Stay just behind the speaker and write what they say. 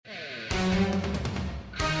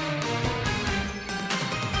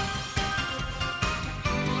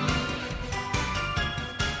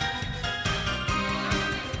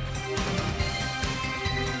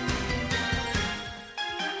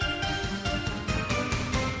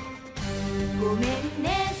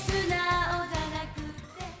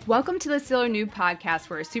Welcome to the Sailor Noob podcast,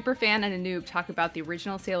 where a superfan and a noob talk about the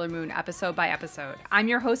original Sailor Moon episode by episode. I'm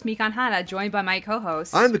your host, Mikan Hana, joined by my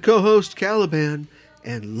co-host. I'm the co-host, Caliban,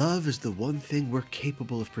 and love is the one thing we're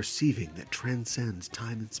capable of perceiving that transcends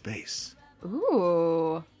time and space.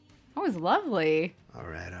 Ooh, that was lovely. All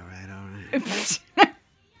right. All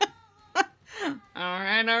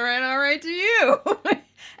right to you.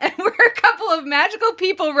 And we're a couple of magical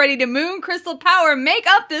people ready to moon crystal power make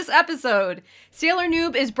up this episode. Sailor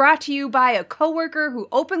Noob is brought to you by a coworker who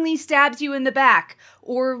openly stabs you in the back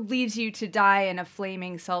or leaves you to die in a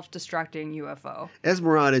flaming, self-destructing UFO.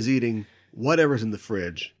 Esmeralda is eating whatever's in the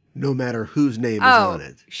fridge, no matter whose name is on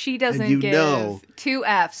it. She doesn't give two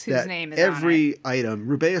F's whose name is on it. Every item,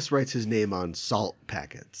 Rubeus writes his name on salt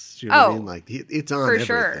packets. You know what I mean? Like, it's on everything.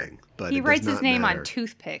 Sure. But he writes his name matter. on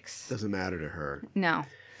toothpicks. Doesn't matter to her. No.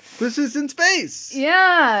 This is in space.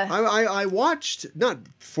 Yeah. I watched, not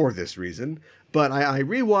for this reason, but I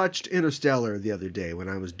rewatched Interstellar the other day when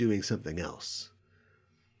I was doing something else.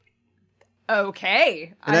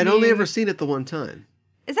 Okay. And I'd only ever seen it the one time.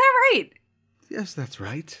 Is that right? Yes, that's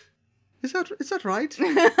right. Is that right?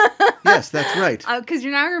 Yes, that's right. Because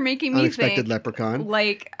you're making me Unexpected think. leprechaun.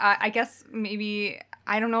 Like, I guess maybe...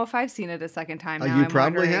 I don't know if I've seen it a second time now. You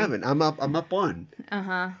probably haven't. I'm up one.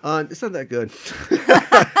 Uh-huh. It's not that good.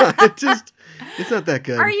 It's not that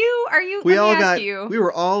good. Are you? We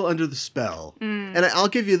were all under the spell. And I'll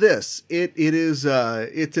give you this.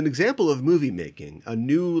 It's an example of movie making, a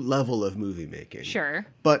new level of movie making. Sure.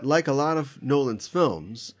 But like a lot of Nolan's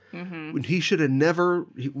films, he should have never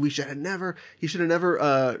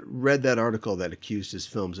read that article that accused his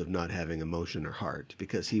films of not having emotion or heart,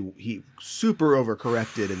 because he super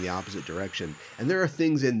overcorrected in the opposite direction. And there are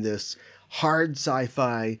things in this hard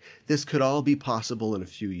sci-fi, this could all be possible in a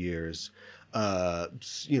few years,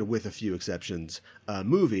 with a few exceptions,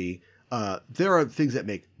 movie. There are things that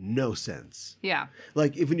make no sense. Yeah.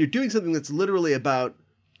 Like when you're doing something that's literally about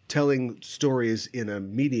telling stories in a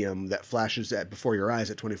medium that flashes before your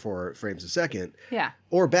eyes at 24 frames a second. Yeah.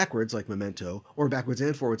 Or backwards like Memento, or backwards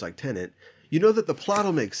and forwards like Tenet, you know that the plot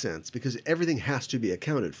will make sense because everything has to be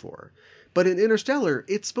accounted for. But in Interstellar,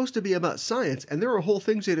 it's supposed to be about science, and there are whole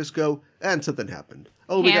things you just go, and something happened.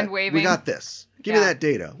 Oh, we got this. Give me that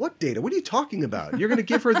data. What data? What are you talking about? You're going to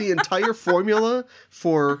give her the entire formula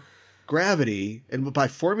for gravity, and by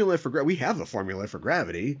formula for gravity, we have the formula for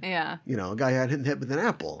gravity. Yeah. A guy got hit with an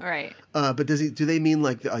apple. Right. But do they mean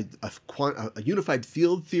like a unified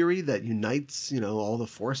field theory that unites, all the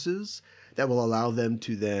forces that will allow them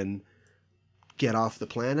to then get off the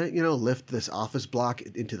planet, lift this office block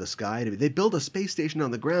into the sky? They build a space station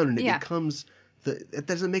on the ground and it becomes it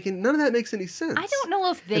doesn't make none of that makes any sense. I don't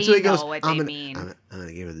know if they know what they mean. I'm going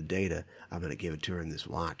to give her the data. I'm going to give it to her in this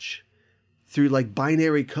watch. Through like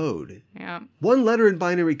binary code. Yeah. One letter in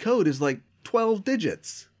binary code is like 12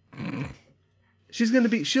 digits. She will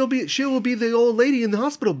be the old lady in the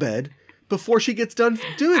hospital bed before she gets done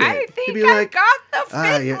doing it. I think I got the fifth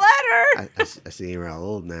letter. I see you're all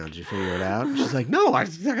old now. Did you figure it out? She's like, no, I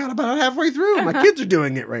got about halfway through. My kids are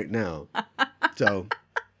doing it right now. So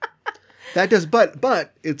that does,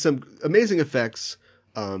 but it's some amazing effects,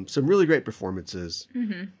 some really great performances.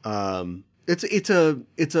 Mm-hmm. It's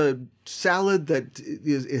a salad that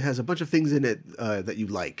it has a bunch of things in it that you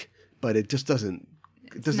like, but it just doesn't.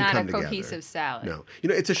 It's not a cohesive salad. No,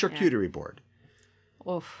 it's a charcuterie board.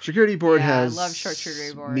 Oof. Charcuterie board has I love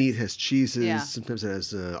charcuterie boards. Meat, has cheeses, sometimes it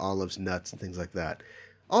has olives, nuts, and things like that.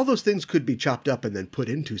 All those things could be chopped up and then put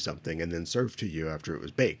into something and then served to you after it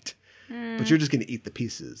was baked. But you're just going to eat the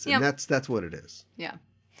pieces, and that's what it is. Yeah.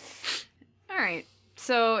 All right.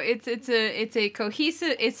 So it's a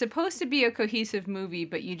cohesive. It's supposed to be a cohesive movie,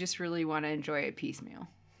 but you just really want to enjoy it piecemeal.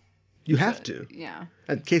 You have to. Yeah.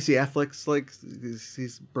 And Casey Affleck's like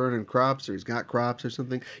he's burning crops, or he's got crops or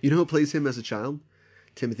something. You know who plays him as a child?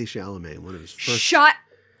 Timothy Chalamet, one of his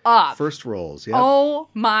first roles. Yeah. Oh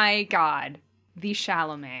my God, the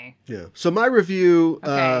Chalamet. Yeah. So my review,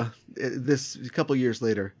 this a couple years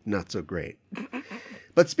later, not so great.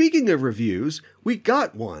 But speaking of reviews, we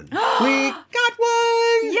got one. Yay!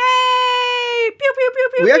 Pew pew pew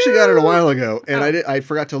pew. We actually got it a while ago, and I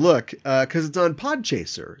forgot to look because it's on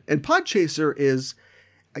Podchaser, and Podchaser is.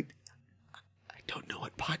 I don't know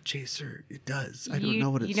what Podchaser it does. I don't know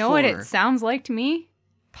what it's for. You know what it sounds like to me?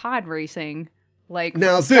 Pod racing. Like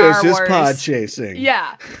now Star this Wars. is pod chasing.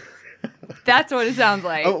 Yeah. That's what it sounds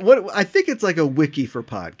like. What I think it's like a wiki for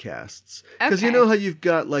podcasts, because you Okay. know how you've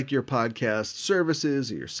got like your podcast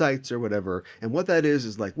services or your sites or whatever, and what that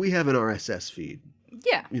is like we have an RSS feed.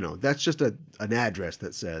 Yeah. You know, that's just an address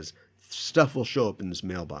that says stuff will show up in this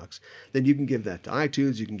mailbox. Then you can give that to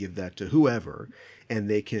iTunes, you can give that to whoever, and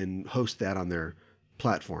they can host that on their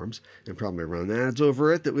platforms and probably run ads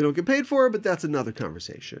over it that we don't get paid for, but that's another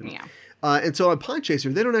conversation. Yeah. And so on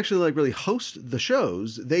Podchaser, they don't actually like really host the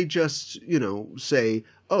shows. They just, you know, say,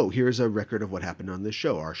 oh, here's a record of what happened on this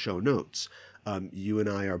show, our show notes. You and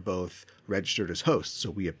I are both registered as hosts, so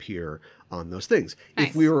we appear on those things. Nice.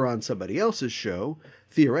 If we were on somebody else's show,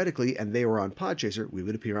 theoretically, and they were on Podchaser, we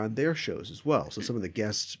would appear on their shows as well. So some of the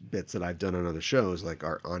guest bits that I've done on other shows like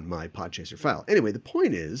are on my Podchaser file. Anyway, the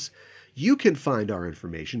point is, you can find our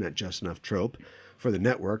information at Just Enough Trope for the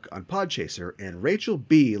network on Podchaser, and Rachel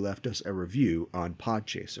B. left us a review on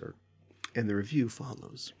Podchaser. And the review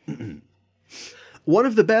follows. One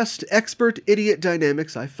of the best expert idiot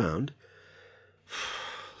dynamics I've found.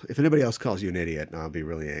 If anybody else calls you an idiot, I'll be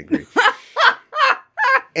really angry.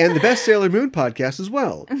 And the best Sailor Moon podcast as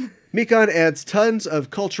well. Mikan adds tons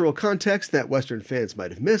of cultural context that Western fans might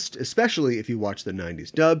have missed, especially if you watch the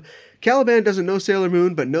 90s dub. Caliban doesn't know Sailor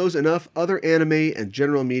Moon, but knows enough other anime and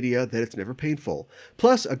general media that it's never painful.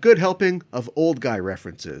 Plus, a good helping of old guy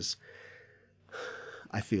references.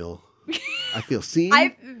 I feel seen,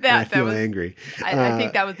 and I feel angry. I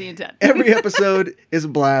think that was the intent. Every episode is a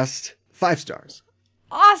blast. 5 stars.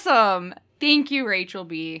 Awesome. Thank you, Rachel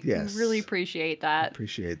B. Yes. Really appreciate that.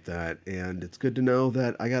 Appreciate that. And it's good to know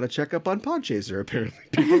that I got to check up on Podchaser. Apparently,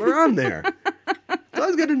 people are on there. It's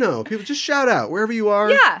always good to know. People just shout out wherever you are.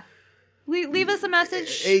 Yeah. Leave us a message.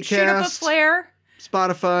 Shoot up a Acast. flare.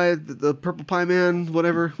 Spotify, the Purple Pie Man,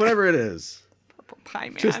 whatever it is. Purple Pie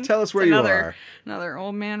Man. Just tell us It's where you are. Another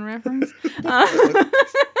old man reference.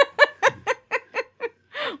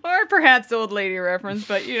 Or perhaps old lady reference,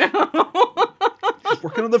 but you know.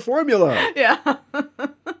 Working on the formula. Yeah.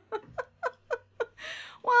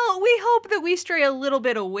 Well, we hope that we stray a little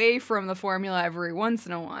bit away from the formula every once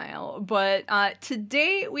in a while. But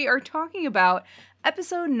today we are talking about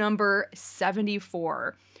episode number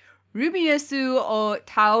 74. Rubiesu o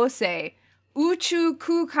Taose, Uchu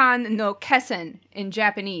Kukan no Kessen in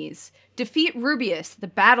Japanese. Defeat Rubius, the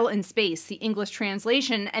battle in space, the English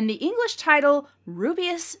translation, and the English title,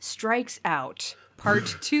 Rubius Strikes Out.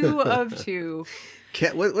 Part 2 of 2.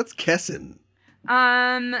 What's Kessen?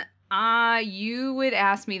 You would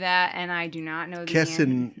ask me that, and I do not know the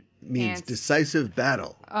Kessen means Ants. decisive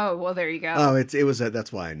battle. Oh, well, there you go. Oh, it was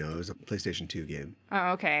that's why I know. It was a PlayStation 2 game. Oh,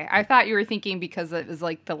 okay. I thought you were thinking because it was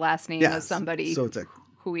like the last name of somebody So it's like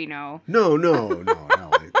who we know no.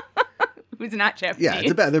 who's not Japanese.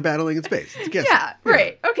 Yeah, they're battling in space. It's Kessen. Yeah,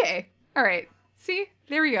 right. Okay. All right. See?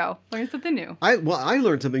 There we go. Learn something new. I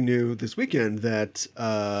learned something new this weekend that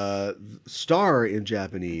star in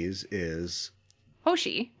Japanese is,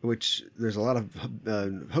 Hoshi. which there's a lot of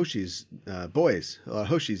Hoshis, boys, a lot of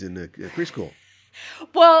Hoshis in the preschool.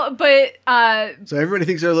 Well, but So everybody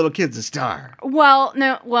thinks they're little kids, a star. well,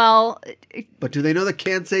 But do they know the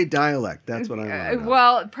Kansei dialect? That's what I want to know.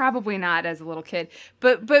 well, probably not as a little kid.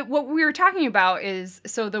 But what we were talking about is,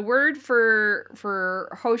 so the word for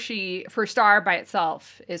Hoshi, for star by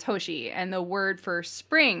itself is Hoshi, and the word for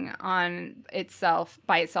spring by itself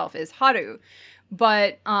is Haru.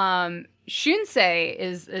 But Shunsei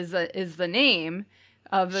is the name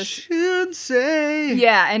of the Shunsei.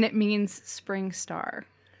 yeah, and it means spring star.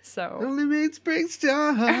 So Only made spring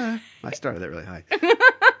star. I started that really high.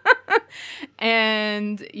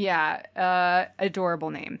 and yeah, adorable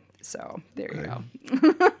name. So there you go.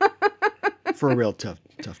 For a real tough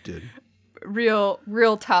dude.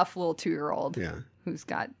 Real tough little 2-year-old. Yeah. Who's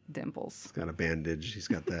got dimples. He's got a bandage. He's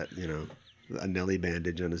got that, a Nelly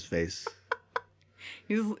bandage on his face.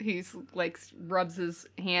 He's like rubs his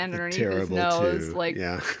hand underneath Terrible his nose. too. Like,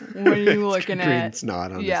 yeah. what are you looking Green at?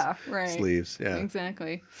 snot on Yeah, his right. sleeves. Yeah.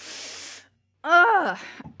 Exactly. All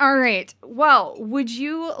right. Well, would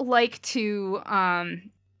you like to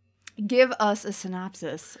give us a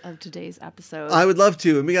synopsis of today's episode? I would love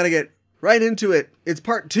to, and we got to get right into it. It's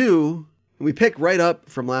part 2, and we pick right up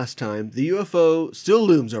from last time. The UFO still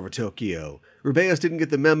looms over Tokyo. Rubeus didn't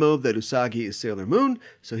get the memo that Usagi is Sailor Moon,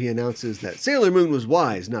 so he announces that Sailor Moon was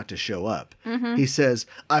wise not to show up. He says,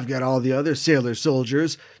 I've got all the other sailor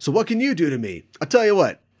soldiers, so what can you do to me? I'll tell you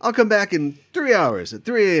what, I'll come back in 3 hours at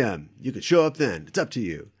 3 a.m. You can show up then. It's up to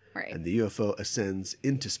you. Right. And the UFO ascends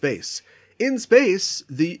into space. In space,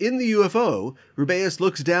 in the UFO, Rubeus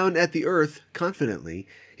looks down at the Earth confidently.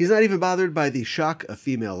 He's not even bothered by the shock of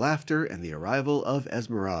female laughter and the arrival of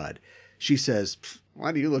Esmeralda. She says,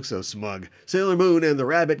 "Why do you look so smug? Sailor Moon and the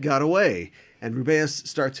rabbit got away." And Rubeus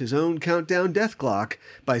starts his own countdown death clock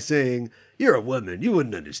by saying, "You're a woman. You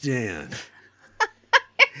wouldn't understand."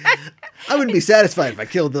 "I wouldn't be satisfied if I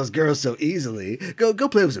killed those girls so easily. Go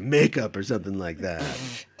play with some makeup or something like that."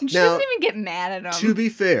 She doesn't even get mad at him. To be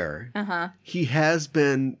fair, he has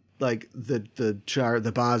been like the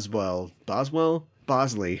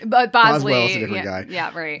Bosley. But Boswell's a different yeah, guy.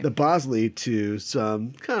 Yeah, right. The Bosley to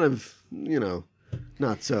some kind of,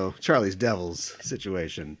 not so Charlie's Devils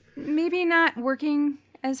situation. Maybe not working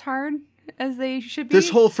as hard as they should be.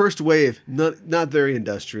 This whole first wave, not very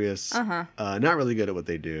industrious, not really good at what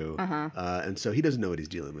they do, and so he doesn't know what he's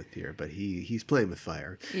dealing with here. But he's playing with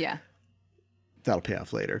fire. Yeah, that'll pay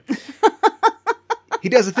off later. He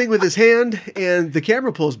does a thing with his hand, and the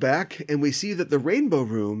camera pulls back, and we see that the Rainbow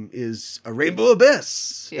Room is a rainbow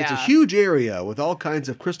abyss. Yeah. It's a huge area with all kinds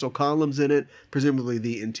of crystal columns in it, presumably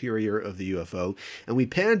the interior of the UFO. And we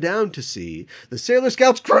pan down to see the Sailor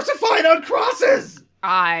Scouts crucified on crosses!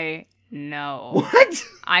 I know. What?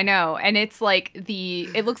 I know. And it's like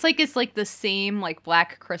it looks like it's like the same like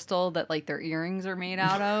black crystal that like their earrings are made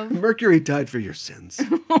out of. Mercury died for your sins.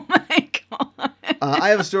 Oh my God. I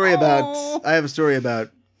have a story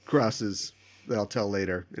about crosses that I'll tell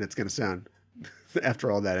later, and it's going to sound,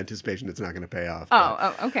 after all that anticipation, it's not going to pay off.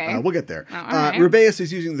 Okay. We'll get there. Right. Rubeus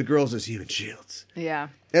is using the girls as human shields. Yeah.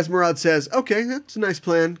 Esmeralda says, "Okay, that's a nice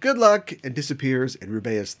plan. Good luck," and disappears. And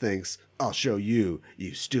Rubeus thinks, "I'll show you,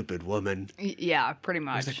 you stupid woman." Yeah, pretty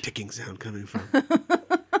much. Where's that ticking sound coming from?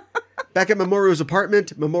 Back at Mamoru's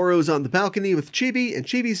apartment, Mamoru's on the balcony with Chibi, and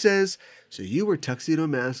Chibi says, "So you were Tuxedo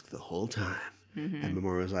Mask the whole time?" And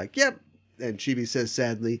Mamoru's like, "Yep." And Chibi says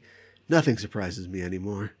sadly, "Nothing surprises me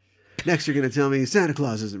anymore. Next you're going to tell me Santa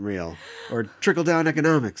Claus isn't real, or trickle-down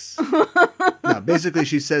economics." Now, basically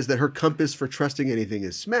she says that her compass for trusting anything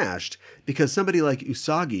is smashed because somebody like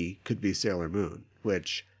Usagi could be Sailor Moon,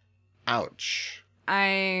 which, ouch.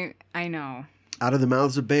 I know. Out of the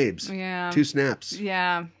mouths of babes. Yeah. 2 snaps.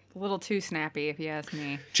 Yeah. A little too snappy, if you ask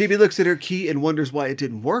me. Chibi looks at her key and wonders why it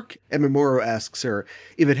didn't work, and Mamoru asks her,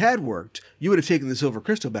 "If it had worked, you would have taken the silver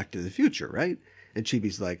crystal back to the future, right?" And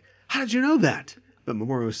Chibi's like, "How did you know that?" But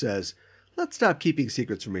Mamoru says, "Let's stop keeping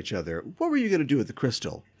secrets from each other. What were you going to do with the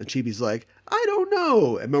crystal?" And Chibi's like, "I don't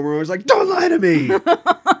know." And Mamoru's like, "Don't lie to me."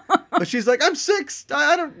 But she's like, "I'm 6.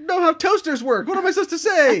 I don't know how toasters work. What am I supposed to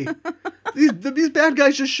say? These bad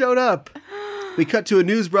guys just showed up." We cut to a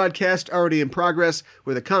news broadcast already in progress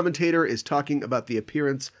where the commentator is talking about the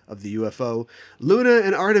appearance of the UFO. Luna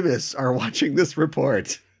and Artemis are watching this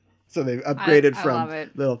report. So they've upgraded I from love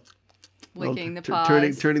it. little Licking the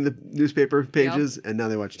paws. turning the newspaper pages, and now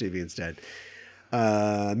they watch TV instead.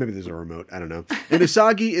 Maybe there's a remote. I don't know. And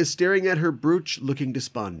Usagi is staring at her brooch looking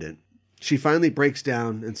despondent. She finally breaks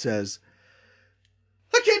down and says,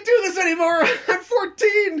 "I can't do this anymore. I'm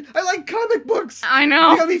 14. I like comic books. I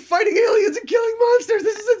know. You got me fighting aliens and killing monsters.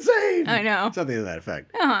 This is insane." I know. Something to that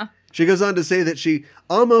effect. Uh-huh. She goes on to say that she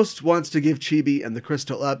almost wants to give Chibi and the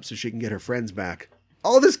crystal up so she can get her friends back.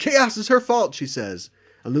 "All this chaos is her fault," she says.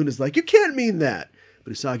 And Luna's like, "You can't mean that."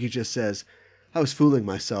 But Usagi just says, "I was fooling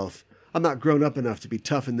myself. I'm not grown up enough to be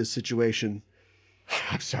tough in this situation.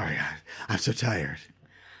 I'm sorry. I'm so tired."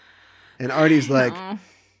 And Artie's like,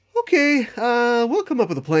 "Okay, we'll come up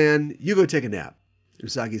with a plan. You go take a nap."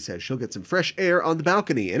 Usagi says she'll get some fresh air on the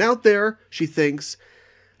balcony. And out there, she thinks,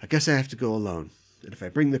 "I guess I have to go alone. And if I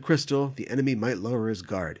bring the crystal, the enemy might lower his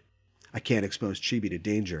guard. I can't expose Chibi to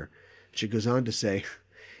danger." She goes on to say,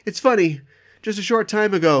 "It's funny. Just a short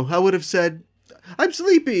time ago, I would have said, 'I'm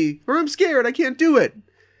sleepy,' or 'I'm scared, I can't do it.'"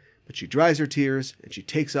 But she dries her tears, and she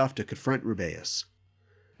takes off to confront Rubeus.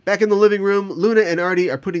 Back in the living room, Luna and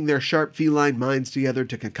Artie are putting their sharp feline minds together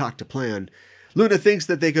to concoct a plan. Luna thinks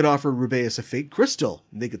that they could offer Rubeus a fake crystal,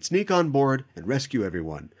 and they could sneak on board and rescue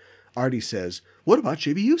everyone. Artie says, "What about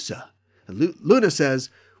Chibiusa?" And Luna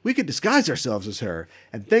says, "We could disguise ourselves as her,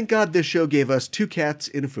 and thank God this show gave us 2 cats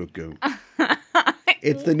in a fuku."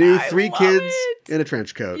 It's the new 3 kids in a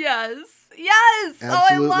trench coat. Yes. Yes.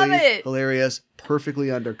 Absolutely Oh, I love it. hilarious, perfectly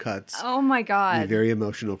undercuts Oh my the God. very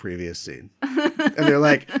emotional previous scene. And they're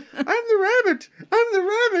like, "I'm the rabbit! I'm the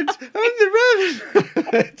rabbit! I'm the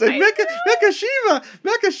rabbit!" It's like, Mecha Shiva!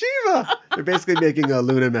 Mecha Shiva! They're basically making a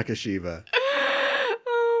Luna Mecha Shiva.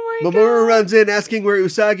 Oh my Mamoru God. runs in asking where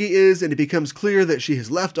Usagi is, and it becomes clear that she has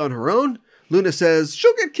left on her own. Luna says,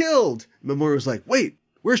 "She'll get killed." Mamoru's like, "Wait,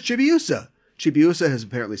 where's Chibiusa?" Chibiusa has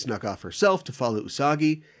apparently snuck off herself to follow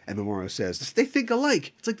Usagi, and Mamoru says, "They think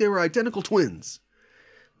alike. It's like they were identical twins."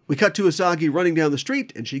 We cut to Usagi running down the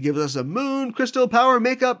street, and she gives us a moon crystal power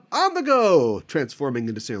makeup on the go, transforming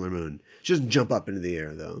into Sailor Moon. She doesn't jump up into the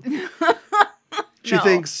air, though. She No.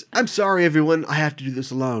 thinks, I'm sorry, everyone. I have to do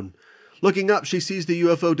this alone. Looking up, she sees the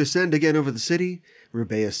UFO descend again over the city.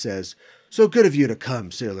 Rubeus says, so good of you to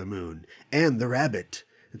come, Sailor Moon. And the rabbit.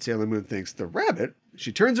 And Sailor Moon thinks, the rabbit?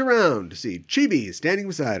 She turns around to see Chibi standing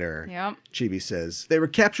beside her. Yep. Chibi says, they were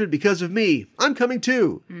captured because of me. I'm coming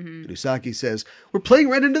too. And Usagi says, we're playing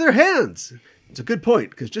right into their hands. It's a good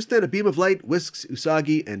point, because just then a beam of light whisks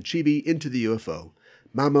Usagi and Chibi into the UFO.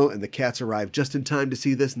 Mamo and the cats arrive just in time to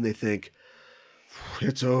see this, and they think,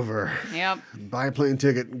 it's over. Yep. Buy a plane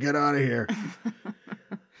ticket and get out of here.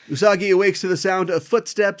 Usagi awakes to the sound of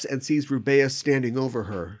footsteps and sees Rubeus standing over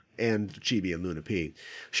her, and Chibi and Luna P.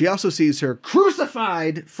 She also sees her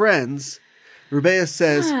crucified friends. Rubeus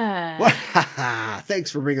says,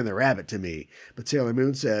 thanks for bringing the rabbit to me. But Sailor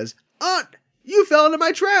Moon says, Aunt, you fell into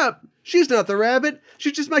my trap. She's not the rabbit.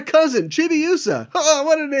 She's just my cousin, Chibiusa. Oh,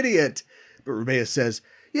 what an idiot. But Rubeus says,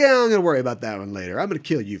 yeah, I'm going to worry about that one later. I'm going to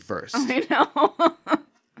kill you first. I know.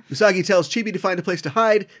 Usagi tells Chibi to find a place to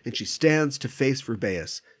hide, and she stands to face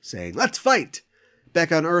Rubeus, saying, let's fight!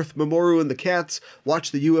 Back on Earth, Mamoru and the cats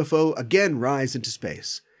watch the UFO again rise into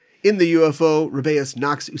space. In the UFO, Rubeus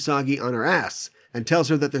knocks Usagi on her ass and tells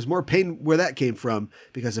her that there's more pain where that came from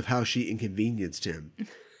because of how she inconvenienced him.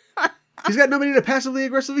 He's got nobody to passively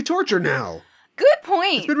aggressively torture now. Good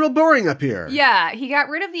point. It's been real boring up here. Yeah, he got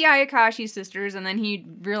rid of the Ayakashi sisters, and then he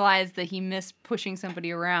realized that he missed pushing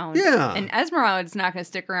somebody around. Yeah. And Esmeralda's not going to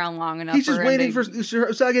stick around long enough. He's just waiting for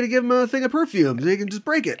Usagi to give him a thing of perfume so he can just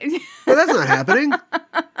break it. But that's not happening.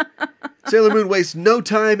 Sailor Moon wastes no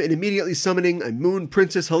time in immediately summoning a Moon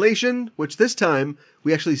Princess Halation, which this time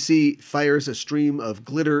we actually see fires a stream of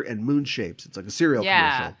glitter and moon shapes. It's like a cereal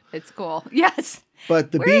commercial. It's cool. Yes.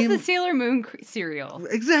 But the Where beam... is the Sailor Moon cereal?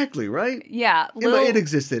 Exactly, right? Yeah. It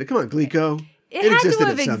existed. Come on, Glico. It had existed to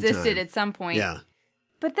have at some existed time. at some point. Yeah.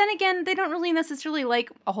 But then again, they don't really necessarily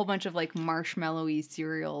like a whole bunch of like marshmallowy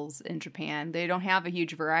cereals in Japan. They don't have a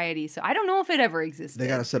huge variety, so I don't know if it ever existed. They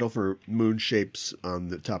got to settle for moon shapes on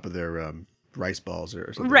the top of their rice balls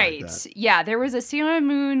or something right. like that. Yeah, there was a Sailor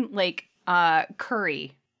Moon like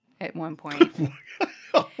curry at one point.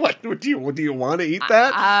 What do you want to eat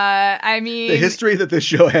that? I mean, the history that this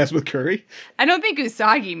show has with curry? I don't think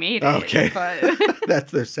Usagi made it. Okay. But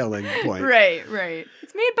That's their selling point. right.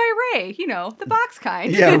 It's made by Ray, the box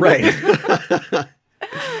kind. Yeah, right.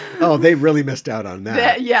 Oh, they really missed out on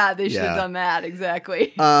that. They should have done that,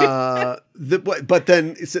 exactly. But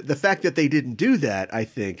then the fact that they didn't do that, I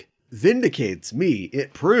think, vindicates me.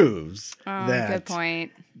 It proves that good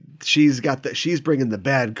point. She's bringing the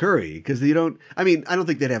bad curry, because I don't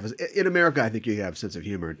think they'd have in America. I think you have a sense of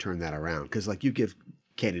humor and turn that around, because like you give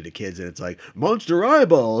candy to kids and it's like monster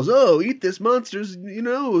eyeballs. Oh, eat this monster's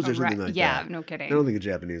nose or something like that. Yeah, no kidding. I don't think the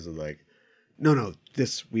Japanese are like, no.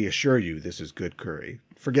 We assure you, this is good curry.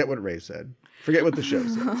 Forget what Ray said. Forget what the show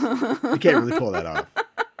says. You can't really pull that off.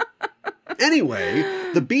 Anyway,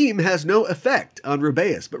 the beam has no effect on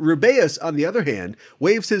Rubeus, but Rubeus, on the other hand,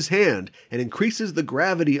 waves his hand and increases the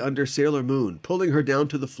gravity under Sailor Moon, pulling her down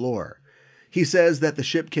to the floor. He says that the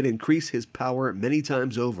ship can increase his power many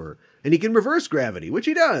times over, and he can reverse gravity, which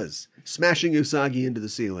he does, smashing Usagi into the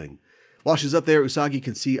ceiling. While she's up there, Usagi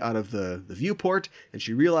can see out of the viewport, and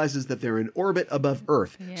she realizes that they're in orbit above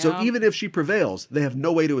Earth. Yeah. So even if she prevails, they have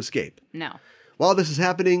no way to escape. No. While this is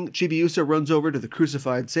happening, Chibiusa runs over to the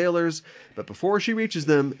crucified sailors, but before she reaches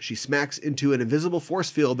them, she smacks into an invisible force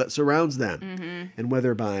field that surrounds them. Mm-hmm. And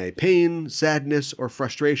whether by pain, sadness, or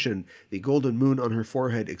frustration, the golden moon on her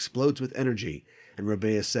forehead explodes with energy. And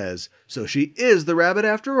Rubeus says, so she is the rabbit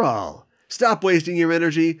after all. Stop wasting your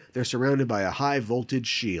energy. They're surrounded by a high-voltage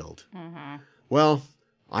shield. Mm-hmm. Well,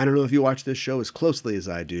 I don't know if you watch this show as closely as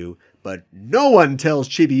I do, but no one tells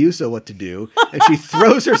Chibiusa what to do, and she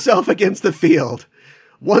throws herself against the field,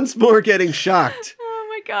 once more getting shocked. Oh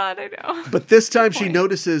my god, I know. But this time she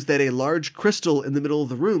notices that a large crystal in the middle of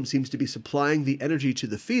the room seems to be supplying the energy to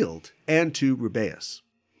the field and to Rubeus.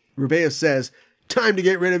 Rubeus says, time to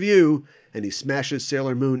get rid of you, and he smashes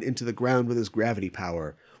Sailor Moon into the ground with his gravity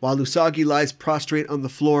power. While Usagi lies prostrate on the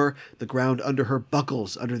floor, the ground under her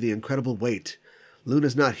buckles under the incredible weight.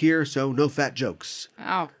 Luna's not here, so no fat jokes.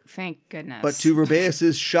 Oh, thank goodness. But to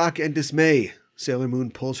Rubeus' shock and dismay, Sailor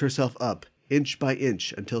Moon pulls herself up, inch by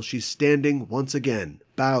inch, until she's standing once again,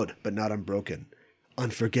 bowed but not unbroken.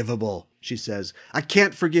 Unforgivable, she says. I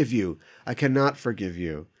can't forgive you. I cannot forgive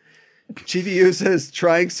you. Chibiusa is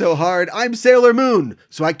trying so hard. I'm Sailor Moon,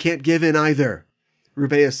 so I can't give in either.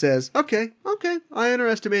 Rubeus says, okay, I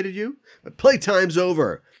underestimated you, but playtime's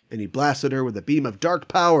over. and he blasts at her with a beam of dark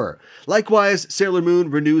power. Likewise, Sailor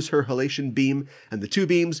Moon renews her halation beam, and the two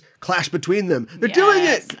beams clash between them. They're doing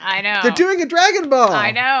it! I know. They're doing a Dragon Ball!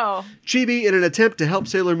 I know. Chibi, in an attempt to help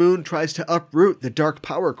Sailor Moon, tries to uproot the dark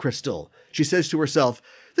power crystal. She says to herself,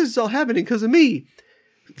 "This is all happening because of me."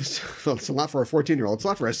 It's a lot for a 14-year-old. It's a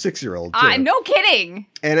lot for a 6-year-old, too. No kidding.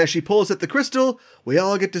 And as she pulls at the crystal, we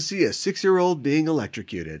all get to see a 6-year-old being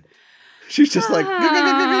electrocuted. She's just like...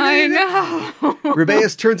 I know.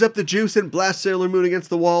 Rubeus turns up the juice and blasts Sailor Moon against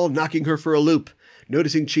the wall, knocking her for a loop.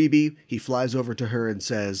 Noticing Chibi, he flies over to her and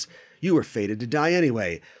says, "You were fated to die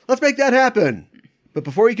anyway. Let's make that happen." But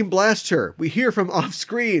before he can blast her, we hear from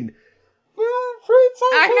off-screen,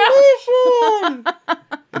 I know.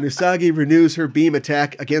 and Usagi renews her beam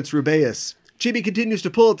attack against Rubeus. Chibi continues to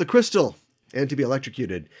pull at the crystal and to be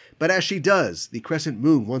electrocuted. But as she does, the crescent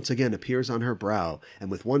moon once again appears on her brow, and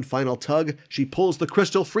with one final tug, she pulls the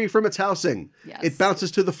crystal free from its housing. Yes. It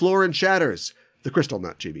bounces to the floor and shatters. The crystal,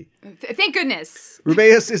 not Chibi. Thank goodness.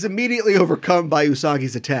 Rubeus is immediately overcome by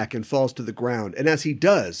Usagi's attack and falls to the ground, and as he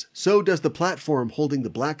does, so does the platform holding the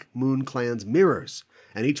Black Moon Clan's mirrors,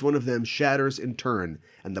 and each one of them shatters in turn,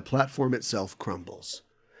 and the platform itself crumbles.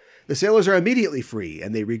 The sailors are immediately free,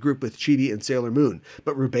 and they regroup with Chibi and Sailor Moon,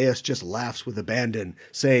 but Rubeus just laughs with abandon,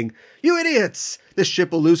 saying, "You idiots! This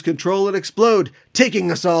ship will lose control and explode,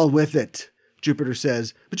 taking us all with it." Jupiter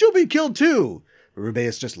says, "But you'll be killed too."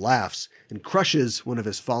 Rubeus just laughs and crushes one of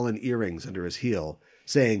his fallen earrings under his heel,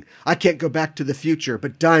 saying, "I can't go back to the future,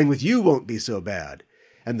 but dying with you won't be so bad."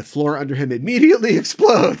 And the floor under him immediately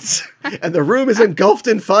explodes, and the room is engulfed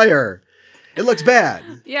in fire. It looks bad.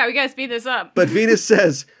 Yeah, we gotta speed this up. But Venus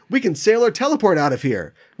says, "We can sail or teleport out of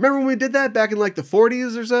here." Remember when we did that back in like the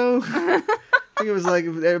 40s or so? I think it was like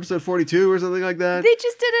episode 42 or something like that. They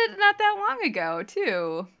just did it not that long ago,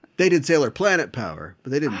 too. They did Sailor Planet power,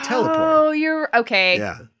 but they didn't teleport. Oh, you're okay.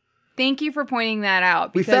 Yeah. Thank you for pointing that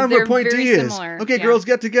out. We Because found they're where point very D is. similar. Okay, Yeah. girls,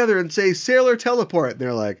 get together and say Sailor teleport. And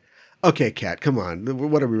they're like, "Okay, Kat, come on.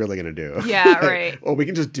 What are we really going to do?" Yeah, right. Oh, we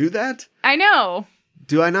can just do that? I know.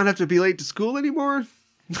 Do I not have to be late to school anymore?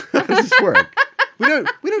 How does this work? We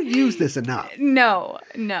don't use this enough. No.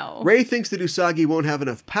 Ray thinks that Usagi won't have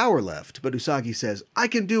enough power left, but Usagi says, "I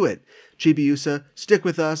can do it. Chibiusa, stick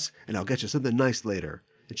with us, and I'll get you something nice later."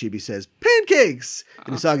 And Chibi says, "Pancakes!"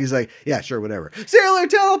 And Usagi's like, "Yeah, sure, whatever. Sailor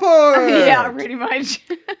teleport!" Yeah, pretty much.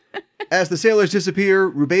 As the sailors disappear,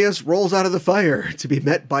 Rubeus rolls out of the fire to be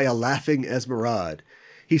met by a laughing Esmeralda.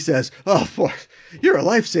 He says, "Oh, boy, you're a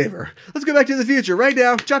lifesaver. Let's go back to the future right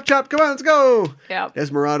now. Chop, chop, come on, let's go." Yep.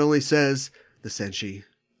 Esmeralda only says, "The Senshi,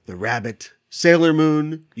 the rabbit, Sailor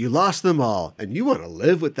Moon, you lost them all, and you want to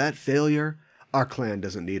live with that failure? Our clan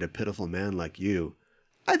doesn't need a pitiful man like you.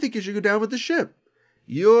 I think you should go down with the ship.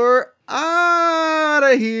 You're out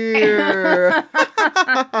of here."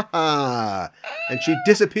 And she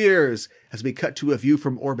disappears as we cut to a view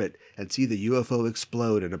from orbit and see the UFO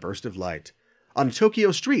explode in a burst of light. On a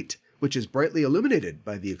Tokyo street, which is brightly illuminated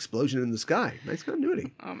by the explosion in the sky. Nice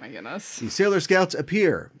continuity. Oh my goodness. The Sailor Scouts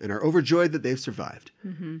appear and are overjoyed that they've survived.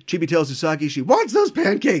 Chibi tells Usagi she wants those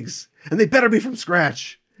pancakes, and they better be from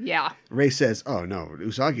scratch. Yeah. Ray says, "Oh no,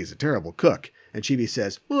 Usagi's a terrible cook." And Chibi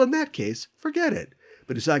says, "Well, in that case, forget it."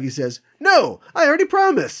 But Usagi says, "No, I already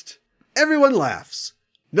promised." Everyone laughs.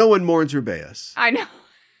 No one mourns Rubeus. I know.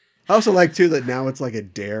 I also like, too, that now it's like a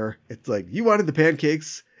dare. It's like, you wanted the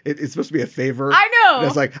pancakes. It's supposed to be a favor. I know. And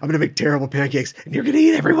it's like, I'm going to make terrible pancakes, and you're going to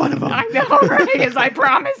eat every one of them. I know, right? As I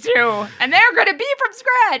promised you. And they're going to be from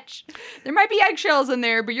scratch. There might be eggshells in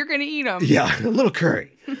there, but you're going to eat them. Yeah, a little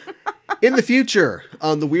curry. In the future,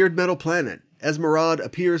 on the weird metal planet, Esmeralda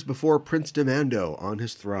appears before Prince Demando on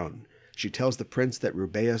his throne. She tells the prince that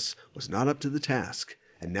Rubeus was not up to the task,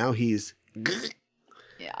 and now he's...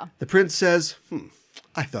 Yeah. The prince says,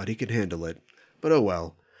 I thought he could handle it. But oh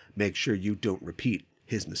well, make sure you don't repeat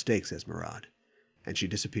his mistakes, Esmeralda. And she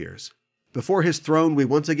disappears. Before his throne, we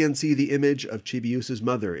once again see the image of Chibiusa's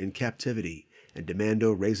mother in captivity, and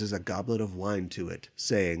Demando raises a goblet of wine to it,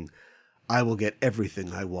 saying, I will get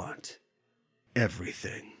everything I want.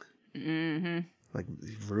 Everything. Mm-hmm. Like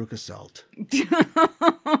Veruca Salt.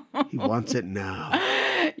 He wants it now.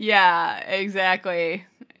 Yeah, exactly.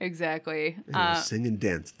 Exactly. And he'll sing and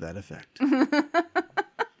dance to that effect.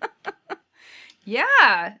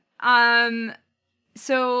 Yeah.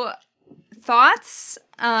 So, thoughts?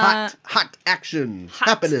 Hot action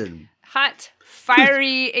happening. Hot,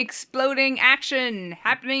 fiery, exploding action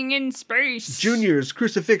happening in space. Junior's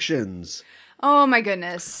crucifixions. Oh my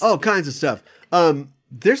goodness. All kinds of stuff.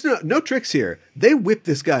 There's no tricks here. They whip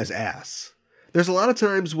this guy's ass. There's a lot of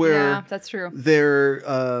times where Yeah, that's true.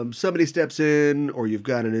 somebody steps in, or you've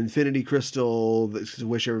got an infinity crystal that's to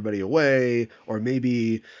wish everybody away, or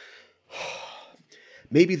maybe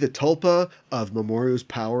the tulpa of Mamoru's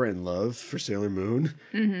power and love for Sailor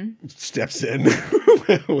Moon steps in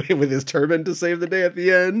with his turban to save the day at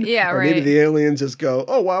the end. Yeah, or right. maybe the aliens just go,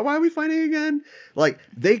 oh, why are we fighting again? Like,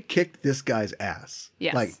 they kicked this guy's ass.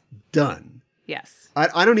 Yes. Like, done. Yes.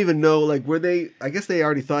 I don't even know, like, I guess they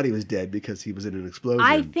already thought he was dead because he was in an explosion.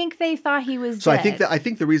 I think they thought he was So dead. I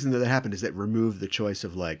think the reason that happened is that removed the choice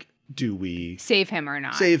of, like, do we Save him or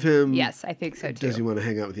not? save him? Yes, I think so too. Does he want to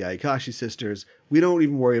hang out with the Ayakashi sisters? We don't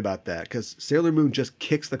even worry about that because Sailor Moon just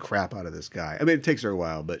kicks the crap out of this guy. I mean, it takes her a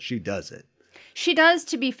while, but she does it. She does,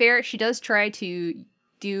 to be fair, she does try to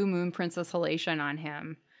do Moon Princess Halation on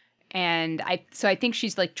him. And I think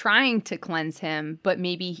she's like trying to cleanse him, but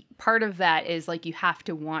maybe part of that is like you have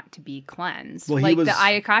to want to be cleansed. Well, like the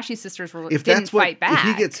Ayakashi sisters didn't fight back.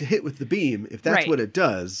 If he gets hit with the beam, if that's Right. what it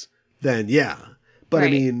does, then yeah. But Right.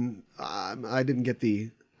 I mean, I didn't get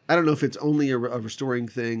I don't know if it's only a restoring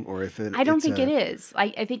thing or if I don't think it is.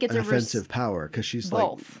 I think it's an a offensive power because she's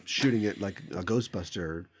both. like shooting it like a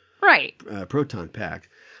Ghostbuster right. proton pack.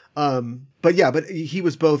 But yeah, but he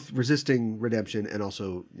was both resisting redemption and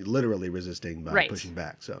also literally resisting by Right. pushing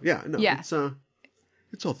back. So yeah, no, Yeah.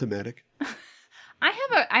 it's all thematic. I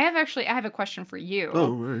have a question for you.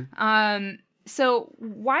 Oh, right. So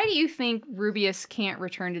why do you think Rubius can't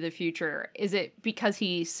return to the future? Is it because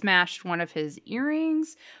he smashed one of his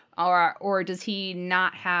earrings? Or does he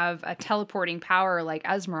not have a teleporting power like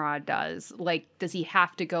Esmeralda does? Like, does he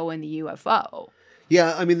have to go in the UFO?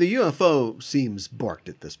 Yeah, I mean, the UFO seems barked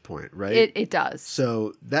at this point, right? It does.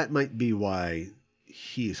 So that might be why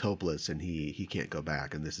he's hopeless and he can't go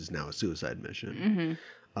back, and this is now a suicide mission,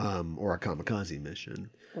 or a kamikaze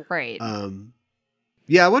mission. Right.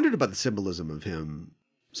 Yeah, I wondered about the symbolism of him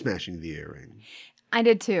smashing the earring. I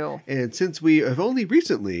did too. And since we have only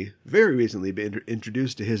very recently, been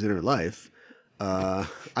introduced to his inner life, I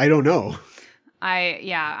don't know.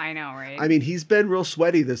 I know, right? I mean, he's been real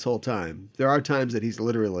sweaty this whole time. There are times that he's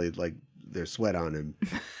literally like, there's sweat on him.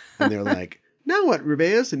 And they're like, now what,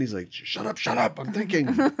 Rubeus? And he's like, shut up, I'm thinking.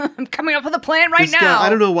 I'm coming up with a plan right This now. guy, I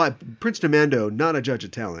don't know why. Prince Demando, not a judge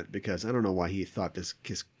of talent, because I don't know why he thought this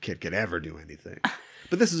kid could ever do anything.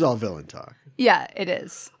 But this is all villain talk. Yeah, it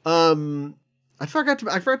is. I forgot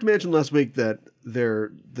to mention last week that the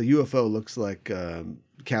UFO looks like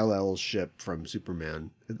Kal-El's ship from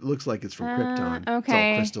Superman. It looks like it's from Krypton.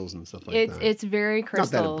 Okay. It's all crystals and stuff like that. It's very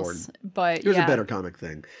crystals. Not that important. But Here's yeah. a better comic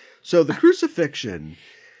thing. So the crucifixion,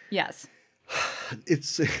 Yes.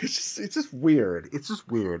 it's just weird. It's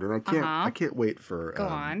just weird, and I can't wait for Go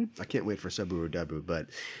on. I can't wait for Saburo Dabu, but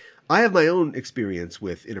I have my own experience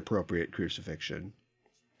with inappropriate crucifixion.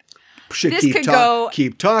 This could go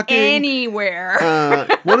keep talking anywhere.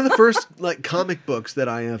 One of the first like comic books that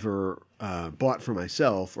I ever bought for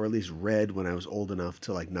myself, or at least read when I was old enough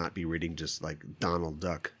to like not be reading just like Donald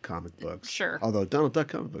Duck comic books. Sure. Although Donald Duck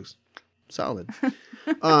comic books, solid.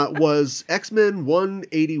 Was X-Men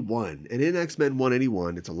 181, and in X-Men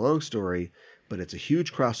 181, it's a long story, but it's a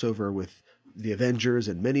huge crossover with the Avengers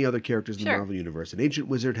and many other characters in the Marvel Universe. An ancient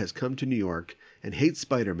wizard has come to New York and hates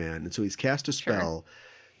Spider-Man, and so he's cast a spell.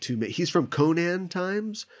 He's from Conan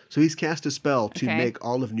times, so he's cast a spell to make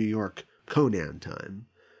all of New York Conan time.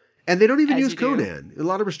 And they don't even use Conan. A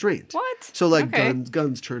lot of restraint. What? So like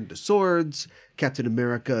guns turn to swords. Captain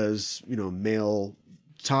America's, male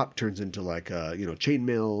top turns into like a,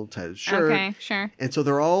 chainmail type shirt. Okay, sure. And so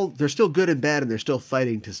they're still good and bad, and they're still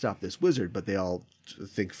fighting to stop this wizard, but they all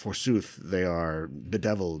think forsooth they are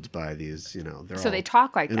bedeviled by these, So they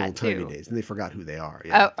talk like in that old too. timey days, and they forgot who they are.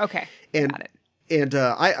 Yeah. Oh, okay. And, got it. And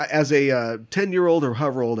I as a 10-year-old or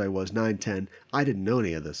however old I was, 9, 10, I didn't know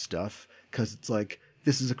any of this stuff because it's like,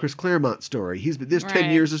 this is a Chris Claremont story. There's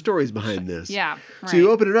 10 years of stories behind this. Yeah. So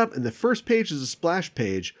you open it up, and the first page is a splash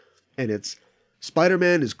page, and it's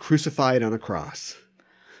Spider-Man is crucified on a cross.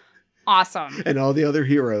 Awesome. And all the other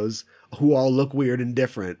heroes, who all look weird and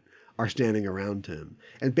different, are standing around him.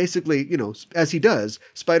 And basically, as he does,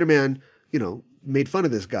 Spider-Man, made fun of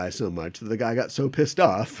this guy so much that the guy got so pissed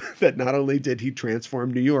off that not only did he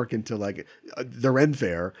transform New York into like the Ren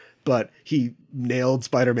Fair, but he nailed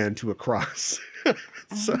Spider-Man to a cross. Oh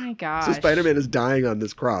my gosh. So Spider-Man is dying on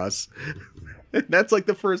this cross. That's like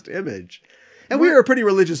the first image. And we were a pretty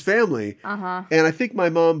religious family. Uh-huh. And I think my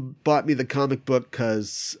mom bought me the comic book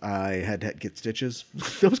because I had to get stitches.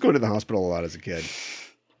 I was going to the hospital a lot as a kid.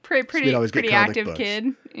 Pretty always get comic active books.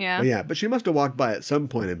 kid. Yeah. But yeah, but she must have walked by at some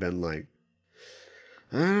point and been like,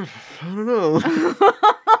 I don't know.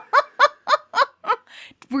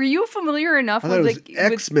 Were you familiar enough I thought with it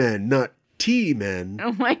was X-Men, not T-Men.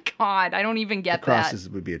 Oh my God, I don't even get the crosses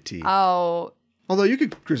would be a T. Oh. Although you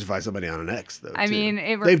could crucify somebody on an X, though. I mean,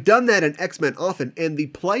 they've done that in X-Men often, and the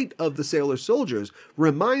plight of the Sailor Soldiers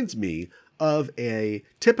reminds me of a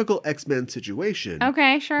typical X-Men situation.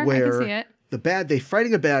 Okay, sure, where I can see it. They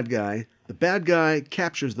fighting a bad guy. The bad guy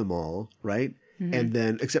captures them all, right? Mm-hmm. And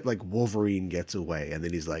then, except like Wolverine gets away, and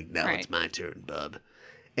then he's like, "Now it's my turn, bub."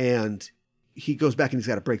 And he goes back and he's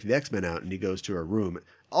got to break the X-Men out, and he goes to a room.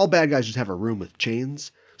 All bad guys just have a room with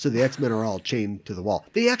chains, so the X-Men are all chained to the wall.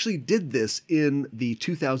 They actually did this in the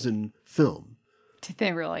 2000 film. Did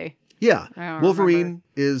they really? Yeah. Wolverine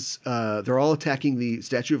is, they're all attacking the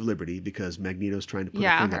Statue of Liberty because Magneto's trying to put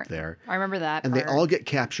a thing up there. I remember that. And they all get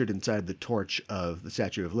captured inside the torch of the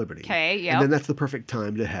Statue of Liberty. Okay, yeah. And then that's the perfect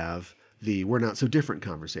time to have the "we're not so different"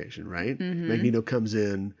 conversation, right? Mm-hmm. Magneto comes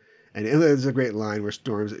in, and there's a great line where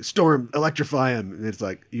Storm, electrify him. And it's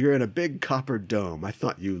like, "You're in a big copper dome. I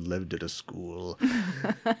thought you lived at a school."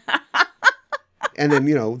 And then,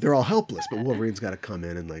 they're all helpless, but Wolverine's got to come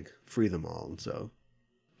in and like free them all. And so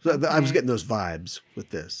I was getting those vibes with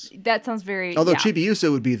this. That sounds very... Although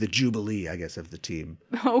Chibiusa would be the Jubilee, I guess, of the team.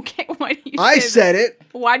 Okay, why do you I said it!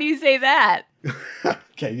 Why do you say that?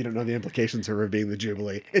 Okay, you don't know the implications of her being the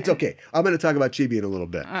Jubilee. It's okay. I'm going to talk about Chibi in a little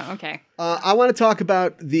bit. Okay. I want to talk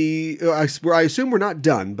about I assume we're not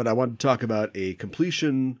done, but I want to talk about a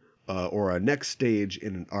completion or a next stage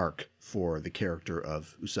in an arc for the character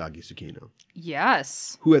of Usagi Tsukino.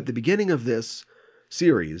 Yes. Who at the beginning of this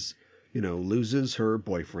series... loses her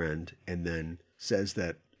boyfriend and then says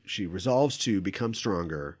that she resolves to become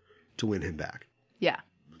stronger to win him back. Yeah.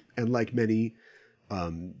 And like many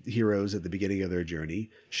heroes at the beginning of their journey,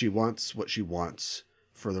 she wants what she wants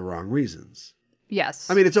for the wrong reasons. Yes.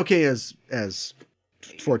 I mean, it's okay as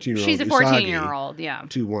 14-year-old She's a 14-year-old, yeah.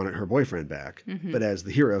 to want her boyfriend back. Mm-hmm. But as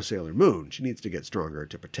the hero Sailor Moon, she needs to get stronger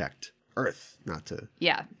to protect Earth, not to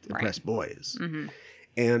impress boys. Mm-hmm.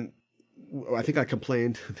 And I think I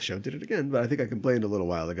complained, the show did it again, but I think I complained a little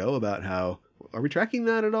while ago about how, are we tracking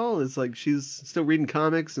that at all? It's like she's still reading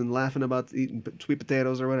comics and laughing about eating sweet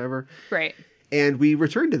potatoes or whatever. Right. And we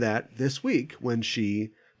returned to that this week when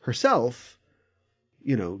she herself,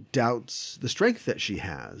 doubts the strength that she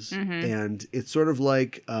has. Mm-hmm. And it's sort of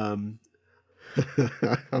like, I'm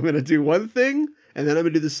going to do one thing and then I'm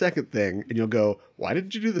going to do the second thing. And you'll go, why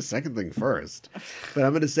didn't you do the second thing first? But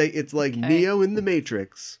I'm going to say it's like Neo in the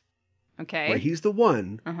Matrix. Okay. Where he's the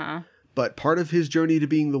one, but part of his journey to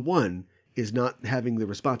being the one is not having the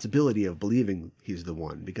responsibility of believing he's the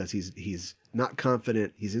one because he's not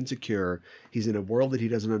confident, he's insecure, he's in a world that he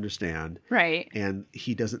doesn't understand. Right. And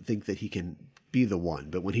he doesn't think that he can be the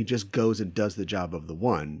one. But when he just goes and does the job of the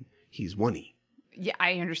one, he's one-y. Yeah,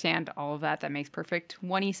 I understand all of that. That makes perfect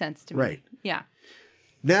one-y sense to me. Right. Yeah.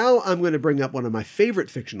 Now I'm going to bring up one of my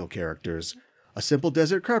favorite fictional characters, a simple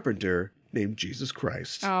desert carpenter named Jesus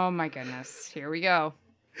Christ. Oh my goodness. Here we go.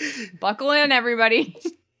 Buckle in, everybody.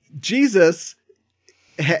 Jesus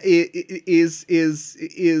is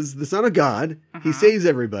the Son of God. He saves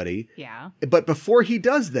everybody. Yeah. But before he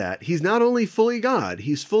does that, he's not only fully God,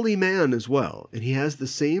 he's fully man as well. And he has the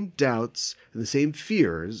same doubts and the same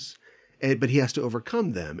fears, but he has to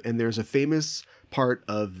overcome them. And there's a famous part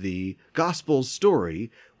of the Gospels story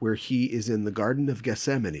where he is in the Garden of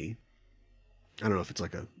Gethsemane. I don't know if it's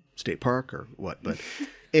like a state park or what, but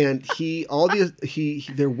and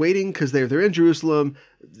they're waiting because they're in Jerusalem.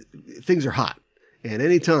 Things are hot, and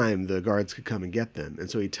anytime the guards could come and get them.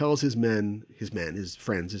 And so he tells his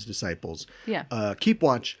friends, his disciples, keep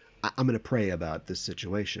watch. I'm going to pray about this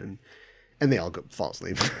situation, and they all fall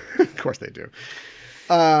asleep. Of course they do.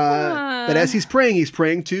 But as he's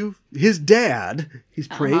praying to his dad. He's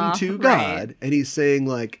praying to God, and he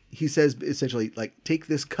says essentially, like, take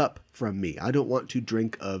this cup from me. I don't want to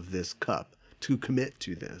drink of this cup, to commit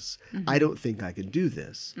to this. Mm-hmm. I don't think I can do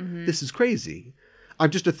this. Mm-hmm. This is crazy. I'm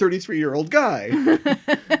just a 33-year-old guy.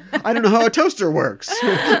 I don't know how a toaster works.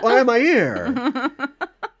 Why am I here?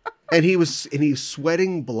 And he's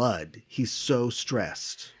sweating blood. He's so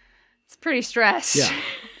stressed. It's pretty stressed. Yeah.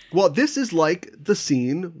 Well, this is like the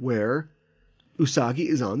scene where Usagi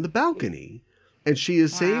is on the balcony and she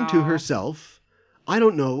is saying to herself, I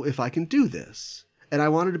don't know if I can do this. And I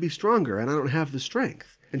wanted to be stronger and I don't have the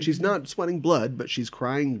strength. And she's not sweating blood, but she's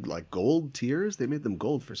crying like gold tears. They made them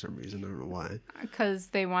gold for some reason. I don't know why. Because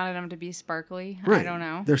they wanted them to be sparkly. Right. I don't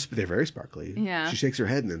know. They're very sparkly. Yeah. She shakes her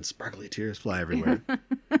head and then sparkly tears fly everywhere.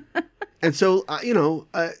 And so,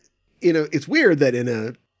 it's weird that in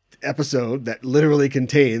a episode that literally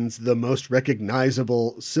contains the most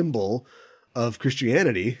recognizable symbol of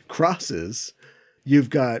Christianity, crosses, you've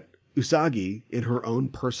got Usagi in her own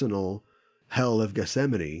personal hell of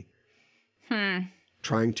Gethsemane,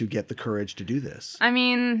 trying to get the courage to do this. I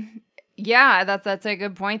mean, yeah, that's a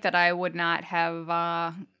good point that I would not have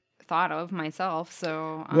thought of myself.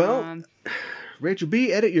 So, Well, Rachel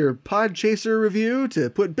B., edit your Podchaser review to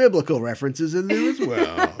put biblical references in there as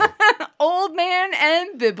well. old man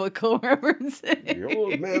and biblical references. The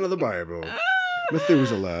old man of the Bible,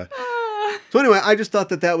 Methuselah. So anyway, I just thought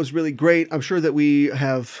that was really great. I'm sure that we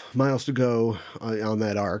have miles to go on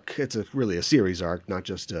that arc. It's really a series arc, not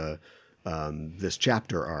just this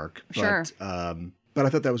chapter arc. Sure. But I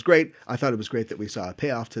thought that was great. I thought it was great that we saw a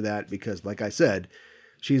payoff to that because, like I said,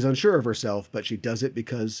 she's unsure of herself, but she does it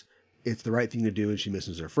because it's the right thing to do and she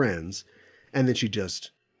misses her friends. And then she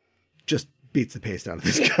just beats the paste out of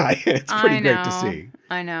this guy. It's pretty great to see.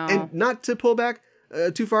 I know. And not to pull back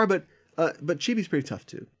too far, but Chibi's pretty tough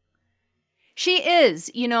too. She is,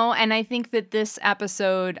 and I think that this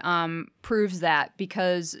episode proves that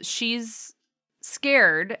because she's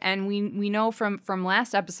scared, and we know from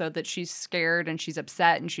last episode that she's scared and she's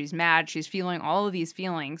upset and she's mad. She's feeling all of these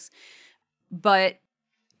feelings, but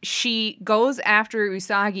she goes after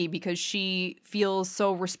Usagi because she feels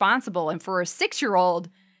so responsible. And for a 6-year-old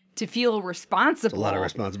to feel responsible, That's a lot of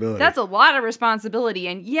responsibility. That's a lot of responsibility.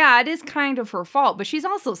 And yeah, it is kind of her fault, but she's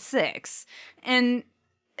also 6. And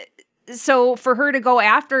so for her to go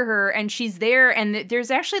after her, and she's there, and there's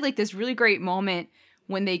actually like this really great moment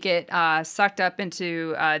when they get sucked up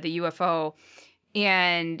into the UFO,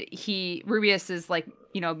 and Rubius is like,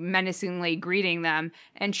 menacingly greeting them,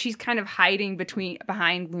 and she's kind of hiding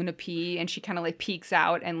behind Luna P, and she kind of like peeks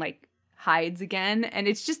out and like hides again, and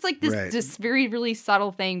it's just like this very really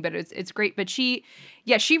subtle thing, but it's great. But you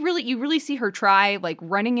really see her try like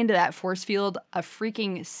running into that force field a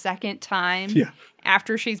freaking second time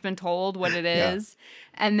after she's been told what it is,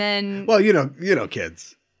 and then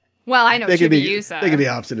kids. Well, I know they can be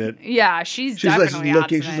Chibiusa. obstinate. Yeah, she's definitely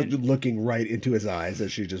obstinate. She's looking right into his eyes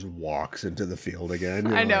as she just walks into the field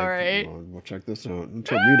again. I know, right? We'll check this out and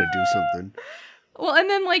tell me to do something. Well, and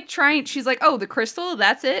then like she's like, oh, the crystal,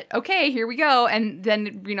 that's it. Okay, here we go. And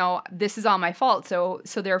then, this is all my fault. So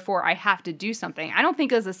therefore I have to do something. I don't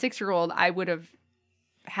think as a 6-year-old I would have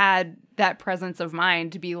had that presence of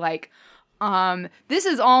mind to be like, this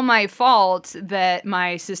is all my fault that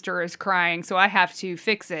my sister is crying, so I have to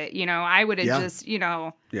fix it. I would have just,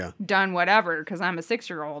 done whatever because I'm a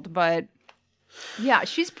 6-year-old. But yeah,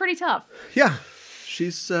 she's pretty tough. Yeah,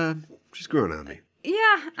 she's growing on me.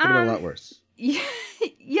 Yeah, could have been a lot worse.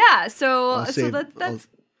 Yeah. So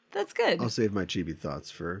that's good. I'll save my chibi thoughts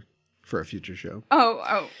for a future show.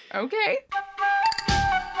 Oh, okay.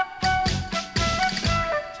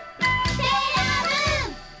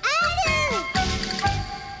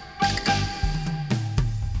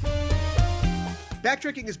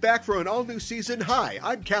 Backtracking is back for an all-new season. Hi,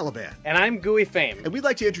 I'm Caliban. And I'm Gooey Fame. And we'd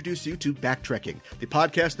like to introduce you to Backtracking, the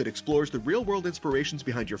podcast that explores the real-world inspirations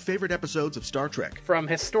behind your favorite episodes of Star Trek. From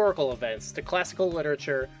historical events to classical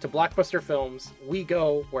literature to blockbuster films, we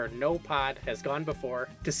go where no pod has gone before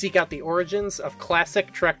to seek out the origins of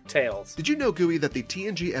classic Trek tales. Did you know, Gooey, that the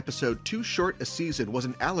TNG episode Too Short a Season was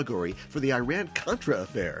an allegory for the Iran-Contra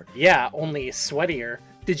affair? Yeah, only sweatier.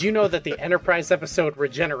 Did you know that the Enterprise episode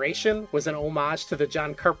Regeneration was an homage to the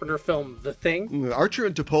John Carpenter film The Thing? Archer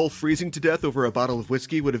and T'Pol freezing to death over a bottle of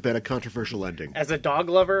whiskey would have been a controversial ending. As a dog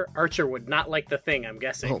lover, Archer would not like The Thing, I'm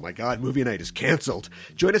guessing. Oh my god, movie night is canceled.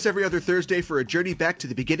 Join us every other Thursday for a journey back to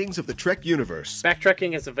the beginnings of the Trek universe.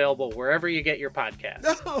 Backtracking is available wherever you get your podcasts.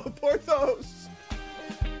 No, Porthos!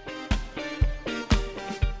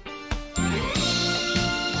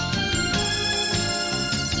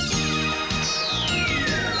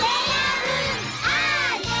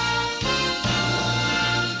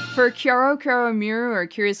 For Kyoro Kyoro Miru, or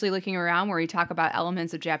Curiously Looking Around, where we talk about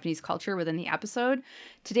elements of Japanese culture within the episode,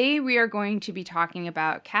 today we are going to be talking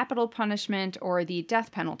about capital punishment or the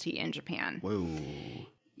death penalty in Japan. Whoa.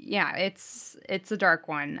 Yeah, it's a dark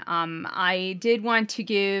one. I did want to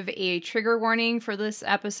give a trigger warning for this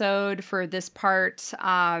episode, for this part,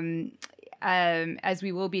 as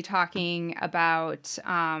we will be talking about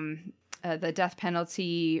the death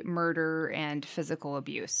penalty, murder, and physical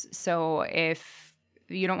abuse. So if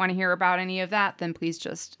you don't want to hear about any of that, then please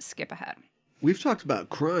just skip ahead. We've talked about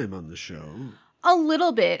crime on the show. A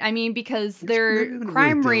little bit. I mean, because their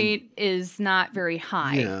crime rate is not very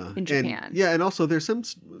high in Japan. And also there's some,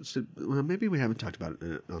 well, maybe we haven't talked about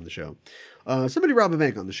it on the show. Somebody rob a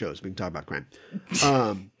bank on the show, so we can talk about crime.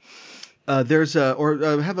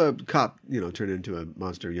 Have a cop, turn into a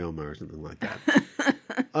monster Yoma or something like that.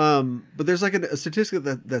 But there's like a statistic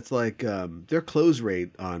that's like their close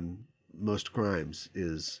rate on most crimes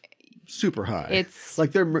is super high. It's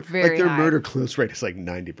like their very high. murder close rate is like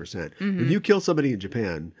 90%. When you kill somebody in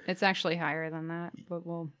Japan, It's actually higher than that, but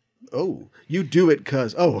you do it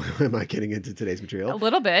because am I getting into today's material? a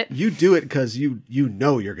little bit. You do it because you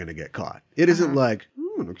know you're going to get caught. It isn't like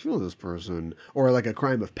I'm going to kill this person, or like a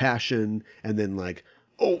crime of passion, and then like,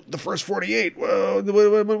 oh, the first 48. Well,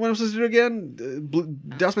 what am I supposed to do again?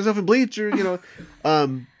 Douse myself in bleach, or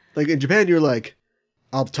like in Japan, you're like,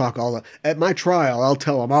 I'll talk at my trial. I'll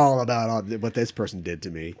tell them all about what this person did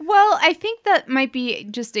to me. Well, I think that might be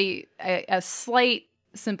just a slight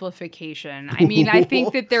simplification. I mean, I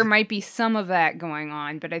think that there might be some of that going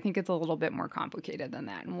on, but I think it's a little bit more complicated than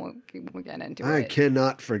that, and we'll get into it. I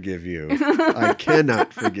cannot forgive you. I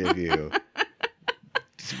cannot forgive you.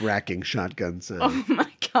 Just racking shotgun sound. Oh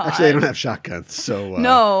my god! Actually, I don't have shotguns, so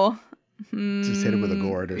no. Just hit him with a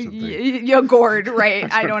gourd or something. Yeah, gourd,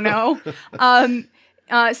 right? I don't know.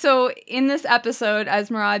 So in this episode,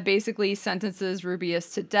 Esmeralda basically sentences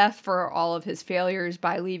Rubius to death for all of his failures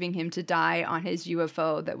by leaving him to die on his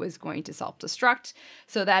UFO that was going to self-destruct.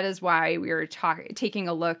 So that is why we are taking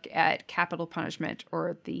a look at capital punishment,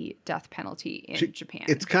 or the death penalty in Japan.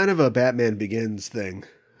 It's kind of a Batman Begins thing.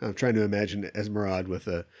 I'm trying to imagine Esmeralda with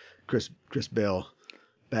a Chris Bale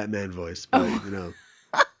Batman voice, but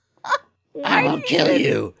I will kill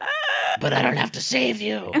you, but I don't have to save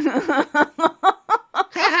you.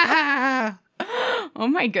 Oh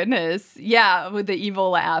my goodness. Yeah, with the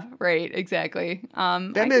evil laugh. Right, exactly.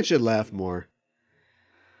 Batman should laugh more.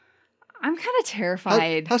 I'm kind of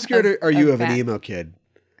terrified. How scared are you of an Bat- emo kid?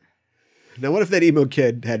 Now, what if that emo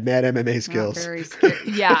kid had mad MMA skills? Not very scared.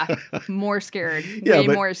 Yeah, more scared. Way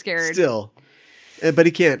more scared. Still. But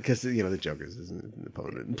he can't because, the Joker's his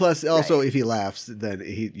opponent. And plus, also, if he laughs, then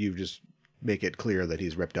you just make it clear that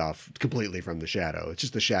he's ripped off completely from the Shadow. It's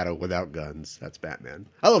just the Shadow without guns. That's Batman.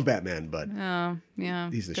 I love Batman, but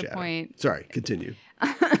he's the good Shadow. Point. Sorry, continue.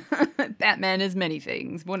 Batman is many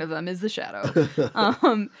things. One of them is the Shadow.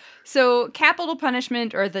 So capital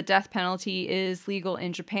punishment, or the death penalty, is legal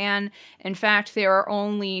in Japan. In fact, there are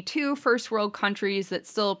only 2 first world countries that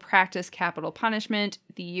still practice capital punishment: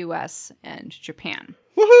 the U.S. and Japan.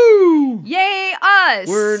 Woohoo! Yay, us!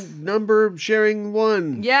 We're number sharing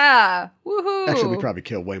 1. Yeah. Woohoo! Actually, we probably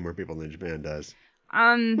kill way more people than Japan does.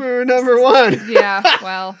 Um, We're number 1. Yeah,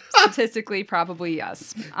 well, statistically, probably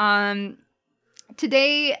yes.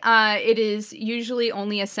 Today, it is usually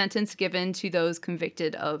only a sentence given to those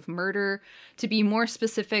convicted of murder. To be more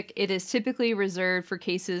specific, it is typically reserved for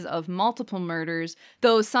cases of multiple murders,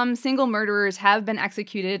 though some single murderers have been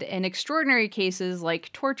executed in extraordinary cases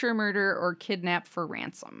like torture murder or kidnap for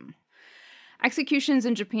ransom. Executions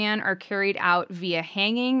in Japan are carried out via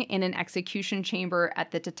hanging in an execution chamber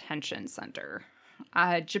at the detention center.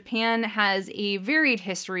 Japan has a varied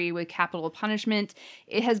history with capital punishment.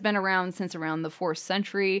 It has been around since around the 4th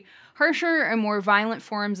century. Harsher and more violent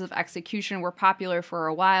forms of execution were popular for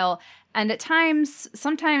a while, and at times,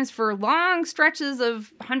 sometimes for long stretches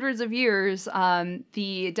of hundreds of years,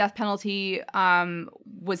 the death penalty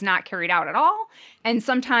was not carried out at all, and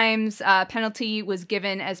sometimes penalty was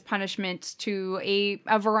given as punishment to a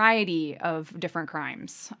variety of different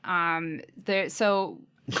crimes.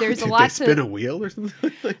 There's a lot to spin a wheel or something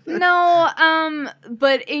like that? No,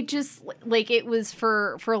 but it just it was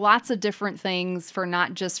for lots of different things, for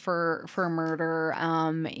not just for murder,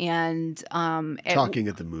 talking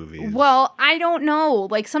at the movies. Well, I don't know.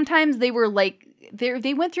 Sometimes they were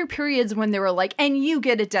they went through periods when they were like, and you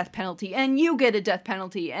get a death penalty, and you get a death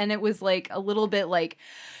penalty, and it was a little bit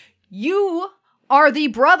you are the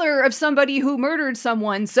brother of somebody who murdered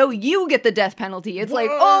someone, so you get the death penalty. It's what?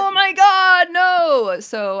 Oh my god, no!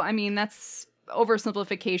 So, I mean, that's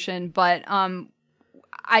oversimplification, but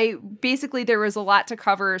there was a lot to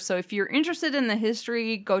cover, so if you're interested in the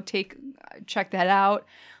history, go check that out.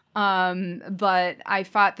 But I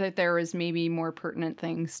thought that there was maybe more pertinent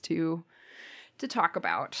things to talk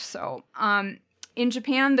about. So, in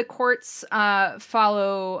Japan, the courts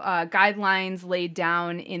follow guidelines laid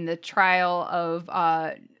down in the trial of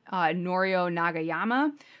Norio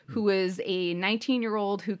Nagayama, who was a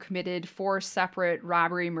 19-year-old who committed 4 separate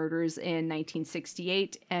robbery murders in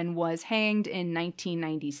 1968 and was hanged in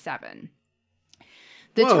 1997.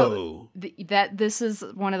 This is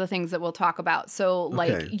one of the things that we'll talk about. So,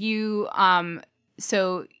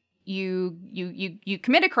 you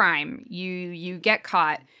commit a crime, you get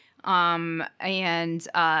caught. And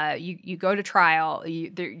you go to trial,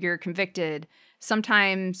 you're convicted.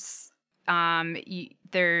 Sometimes, we're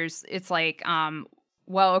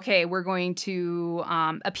going to,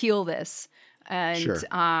 appeal this. And, sure.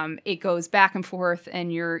 It goes back and forth,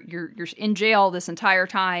 and you're in jail this entire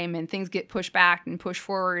time, and things get pushed back and pushed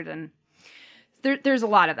forward. And there's a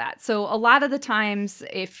lot of that. So a lot of the times,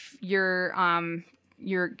 if you're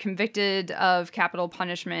convicted of capital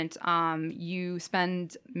punishment, you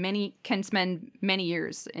can spend many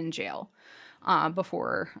years in jail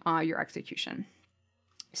before your execution.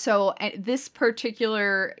 So this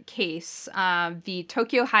particular case, the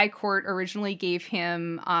Tokyo High Court originally gave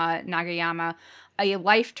him Nagayama a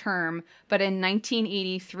life term, but in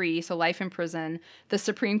 1983, so life in prison, the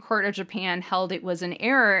Supreme Court of Japan held it was an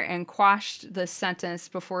error and quashed the sentence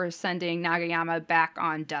before sending Nagayama back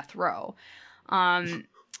on death row.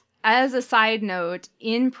 As a side note,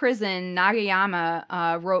 in prison,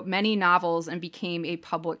 Nagayama wrote many novels and became a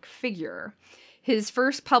public figure. His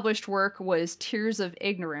first published work was Tears of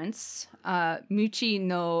Ignorance, Muchi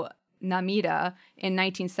no Namida, in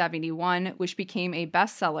 1971, which became a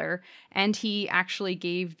bestseller, and he actually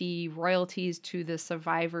gave the royalties to the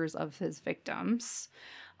survivors of his victims.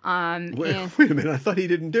 Wait a minute, I thought he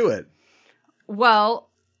didn't do it. Well,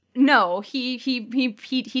 no, he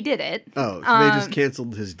did it. Oh, so they just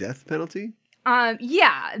canceled his death penalty?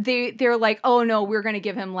 Yeah, they're like, oh no, we're going to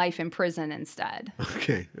give him life in prison instead.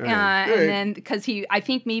 Okay. All right. And then because I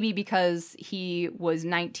think maybe because he was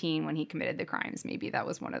 19 when he committed the crimes, maybe that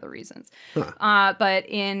was one of the reasons. Huh. But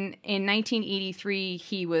in 1983,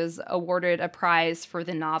 he was awarded a prize for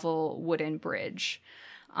the novel Wooden Bridge.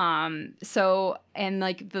 So, and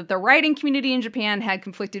like the writing community in Japan had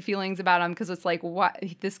conflicted feelings about him because it's like, what,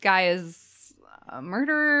 this guy is a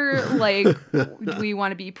murderer, like, do we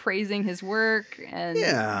want to be praising his work? And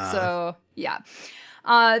so, yeah.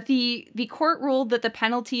 The court ruled that the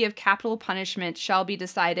penalty of capital punishment shall be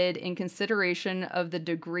decided in consideration of the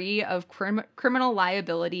degree of criminal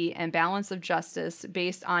liability and balance of justice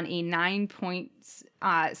based on a 9-point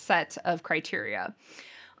set of criteria.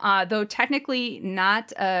 Though technically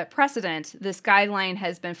not a precedent, this guideline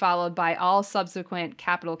has been followed by all subsequent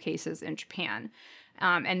capital cases in Japan.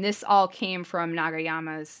 And this all came from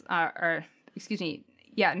Nagayama's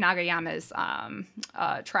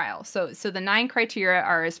trial. So the 9 criteria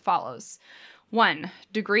are as follows. 1,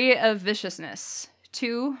 degree of viciousness.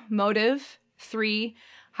 2, motive. 3,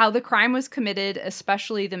 how the crime was committed,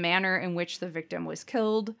 especially the manner in which the victim was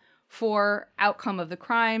killed. 4, outcome of the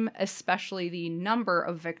crime, especially the number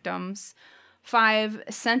of victims. 5,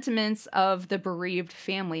 sentiments of the bereaved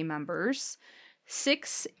family members.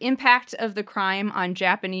 6, impact of the crime on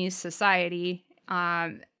Japanese society.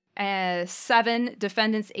 7,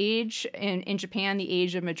 defendant's age. In Japan, the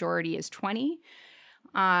age of majority is 20.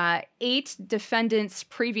 8, defendant's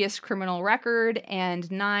previous criminal record.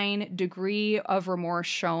 And 9, degree of remorse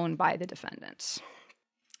shown by the defendant.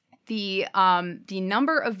 The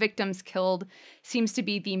number of victims killed seems to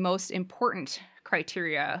be the most important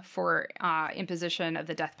criteria for imposition of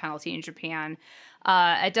the death penalty in Japan.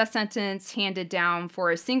 A death sentence handed down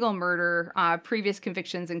for a single murder, previous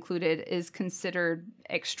convictions included, is considered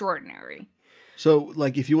extraordinary. So,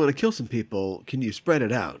 like, if you want to kill some people, can you spread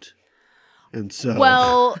it out? And so,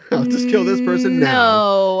 well, I'll just kill this person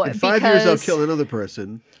now. In 5 years, I'll kill another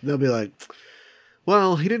person. They'll be like,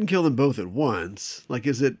 well, he didn't kill them both at once. Like,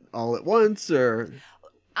 is it all at once, or...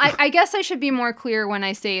 I guess I should be more clear when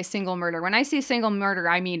I say a single murder. When I say single murder,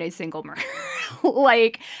 I mean a single murder.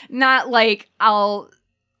 Like, not like I'll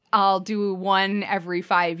do one every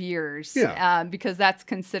 5 years. Yeah. Because that's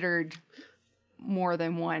considered more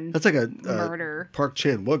than one. That's like a murder. Park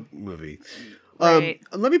Chan-wook movie. Right.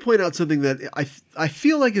 Let me point out something that I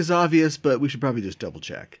feel like is obvious, but we should probably just double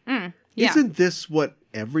check. Yeah. Isn't this what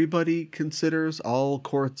everybody considers? All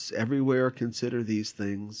courts everywhere consider these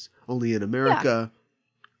things. Only in America... Yeah.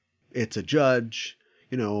 It's a judge,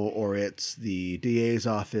 or it's the DA's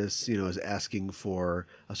office, is asking for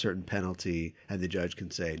a certain penalty, and the judge can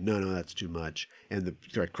say, no, that's too much. And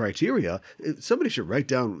the criteria, somebody should write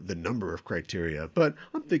down the number of criteria, but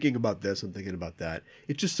I'm thinking about this, I'm thinking about that.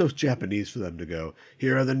 It's just so Japanese for them to go,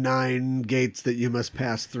 here are the 9 gates that you must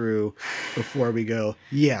pass through before we go,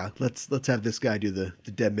 yeah, let's have this guy do the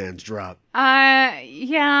dead man's drop.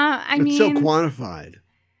 Yeah, it's so quantified.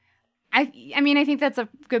 I mean, I think that's a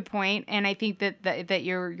good point, and I think that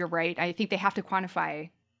you're right. I think they have to quantify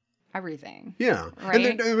everything. Yeah, right?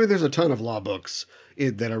 And there's a ton of law books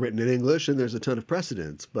that are written in English, and there's a ton of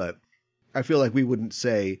precedents. But I feel like we wouldn't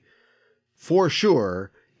say for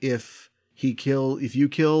sure if you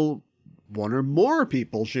kill one or more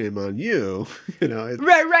people, shame on you.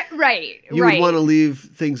 Right. You would want to leave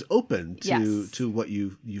things open to what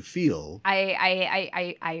you feel.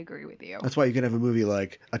 I agree with you. That's why you can have a movie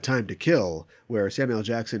like A Time to Kill, where Samuel L.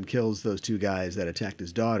 Jackson kills those 2 guys that attacked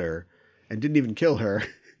his daughter and didn't even kill her,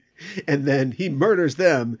 and then he murders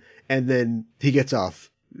them, and then he gets off,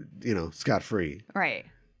 scot-free. Right.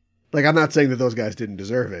 Like, I'm not saying that those guys didn't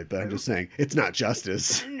deserve it, but I'm just saying it's not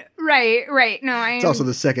justice. Right. No, It's also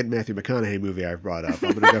the second Matthew McConaughey movie I've brought up.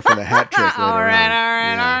 I'm going to go for the hat trick later all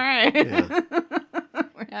right. Yeah.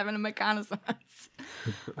 We're having a reconnaissance.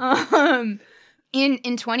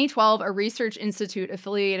 In 2012, a research institute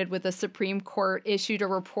affiliated with the Supreme Court issued a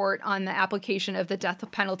report on the application of the death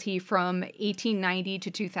penalty from 1890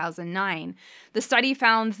 to 2009. The study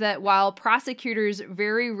found that while prosecutors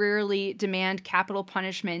very rarely demand capital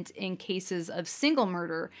punishment in cases of single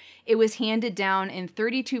murder, it was handed down in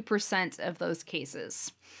 32% of those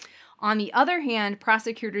cases. On the other hand,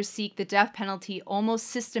 prosecutors seek the death penalty almost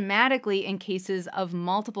systematically in cases of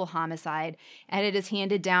multiple homicide, and it is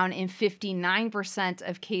handed down in 59%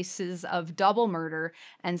 of cases of double murder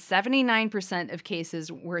and 79% of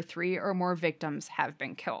cases where 3 or more victims have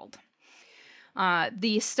been killed.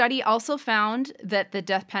 The study also found that the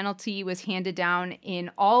death penalty was handed down in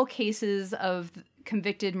all cases of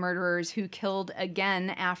convicted murderers who killed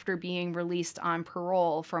again after being released on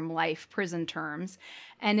parole from life prison terms,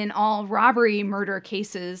 and in all robbery murder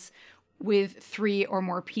cases with 3 or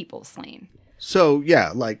more people slain. So,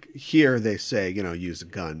 yeah, like here they say, use a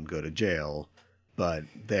gun, go to jail. But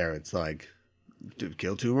there it's like,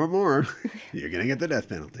 kill 2 or more, you're going to get the death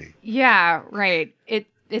penalty. Yeah, right.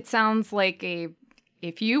 It sounds like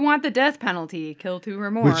if you want the death penalty, kill 2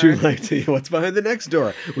 or more. Would you like to, what's behind the next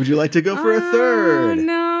door? Would you like to go for a third? Oh,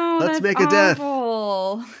 no. Let's make a death.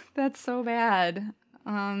 Awful. That's so bad.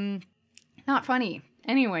 Not funny.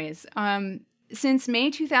 Anyways, since May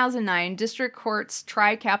 2009, district courts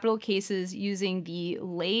try capital cases using the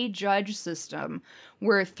lay judge system,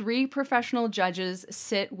 where 3 professional judges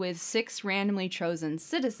sit with 6 randomly chosen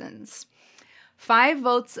citizens. 5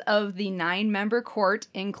 votes of the 9-member court,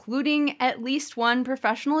 including at least 1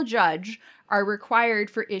 professional judge, are required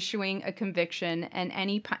for issuing a conviction and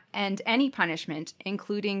any punishment,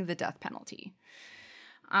 including the death penalty.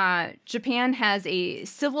 Japan has a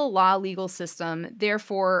civil law legal system,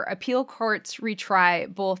 therefore appeal courts retry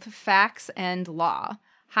both facts and law.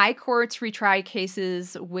 High courts retry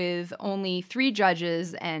cases with only 3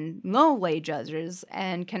 judges and no lay judges,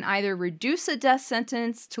 and can either reduce a death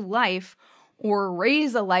sentence to life or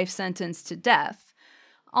raise a life sentence to death.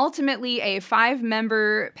 Ultimately, a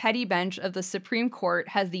 5-member petty bench of the Supreme Court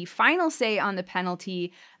has the final say on the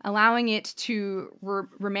penalty, allowing it to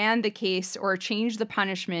remand the case or change the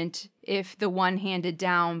punishment if the one handed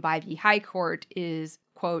down by the High Court is,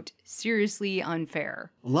 quote, seriously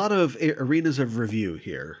unfair. A lot of arenas of review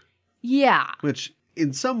here. Yeah. Which,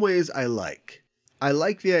 in some ways, I like. I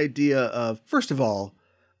like the idea of, first of all,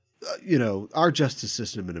 our justice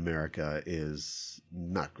system in America is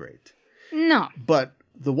not great. No. But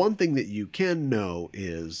the one thing that you can know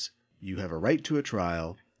is you have a right to a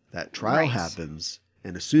trial. That trial happens.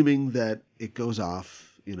 And assuming that it goes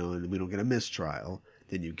off, and we don't get a mistrial,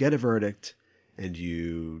 then you get a verdict and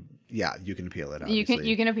you can appeal it, obviously.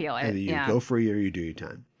 You can appeal it. And you go free or you do your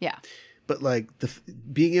time. Yeah. But like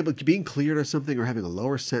being cleared or something, or having a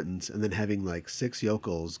lower sentence and then having like 6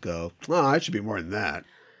 yokels go, oh, I should be more than that.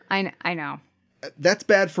 I know. That's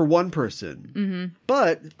bad for one person. Mm-hmm.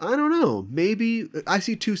 But I don't know. Maybe I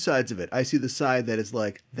see 2 sides of it. I see the side that is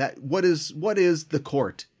like that. What is the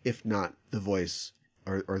court if not the voice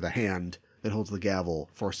or the hand that holds the gavel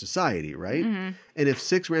for society, right? Mm-hmm. And if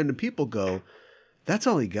 6 random people go, that's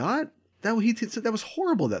all he got. That was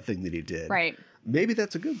horrible. That thing that he did. Right. Maybe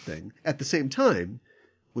that's a good thing. At the same time,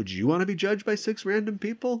 would you want to be judged by 6 random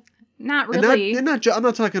people? Not really. I'm not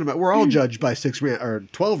talking about, we're all judged by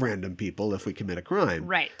 12 random people if we commit a crime.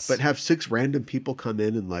 Right. But have 6 random people come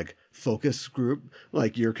in and like focus group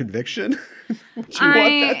like your conviction? Would you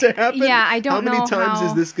want that to happen? Yeah, I don't know how many times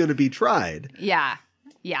is this going to be tried? Yeah.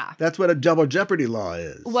 Yeah. That's what a double jeopardy law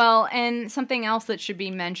is. Well, and something else that should be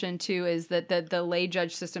mentioned too is that the lay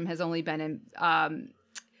judge system has only been in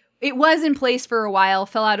it was in place for a while,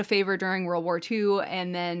 fell out of favor during World War II,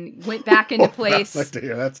 and then went back into place. I'd like to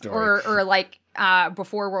hear that story. Or like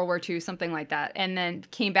before World War II, something like that, and then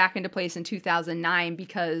came back into place in 2009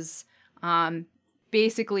 because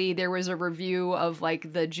basically there was a review of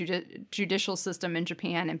like the judicial system in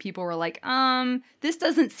Japan, and people were like, this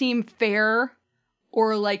doesn't seem fair,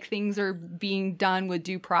 or like things are being done with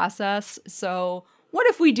due process. So what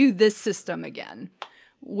if we do this system again?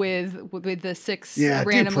 With the 6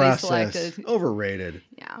 randomly selected. Overrated.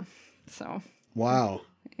 Yeah. So. Wow.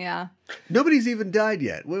 Yeah. Nobody's even died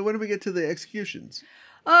yet. When do we get to the executions?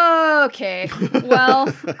 Okay. Well,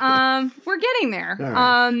 we're getting there.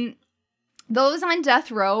 Right. Those on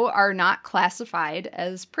death row are not classified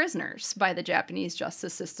as prisoners by the Japanese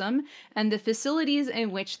justice system, and the facilities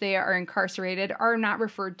in which they are incarcerated are not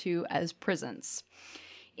referred to as prisons.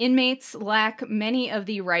 Inmates lack many of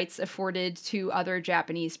the rights afforded to other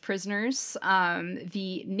Japanese prisoners.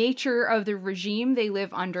 The nature of the regime they live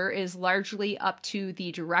under is largely up to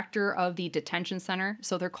the director of the detention center.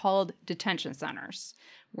 So they're called detention centers,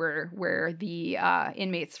 where the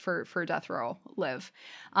inmates for death row live.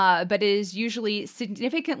 But it is usually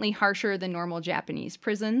significantly harsher than normal Japanese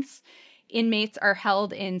prisons. Inmates are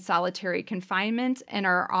held in solitary confinement and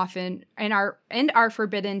are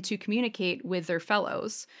forbidden to communicate with their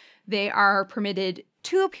fellows. They are permitted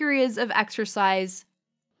 2 periods of exercise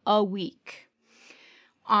a week.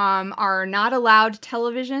 Are not allowed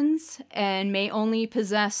televisions and may only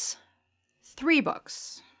possess 3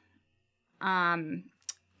 books.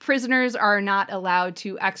 Prisoners are not allowed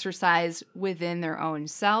to exercise within their own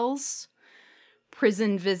cells.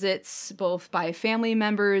 Prison visits, both by family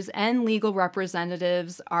members and legal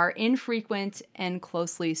representatives, are infrequent and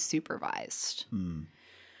closely supervised.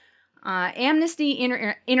 Amnesty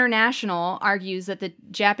International argues that the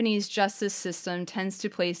Japanese justice system tends to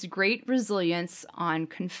place great resilience on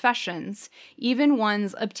confessions, even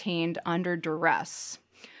ones obtained under duress.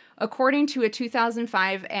 According to a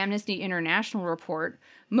 2005 Amnesty International report,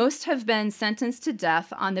 most have been sentenced to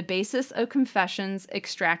death on the basis of confessions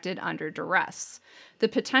extracted under duress. The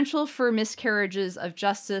potential for miscarriages of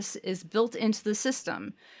justice is built into the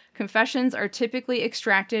system. Confessions are typically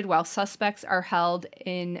extracted while suspects are held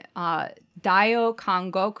in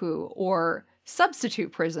Daikangoku, or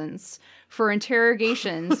substitute prisons, for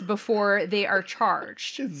interrogations before they are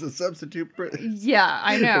charged. It's a substitute prison. Yeah,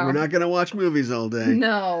 I know. We're not going to watch movies all day.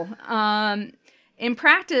 No. In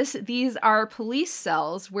practice, these are police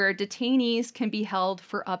cells where detainees can be held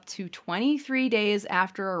for up to 23 days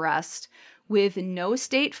after arrest with no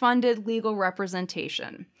state-funded legal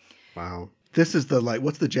representation. Wow. This is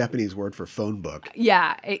what's the Japanese word for phone book?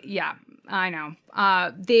 Yeah, I know.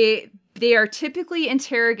 They are typically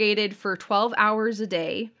interrogated for 12 hours a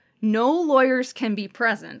day. No lawyers can be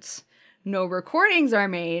present. No recordings are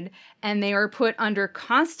made, and they are put under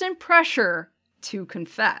constant pressure to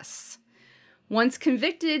confess. Once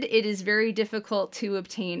convicted, it is very difficult to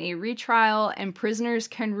obtain a retrial, and prisoners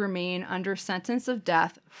can remain under sentence of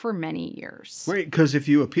death for many years. Right, because if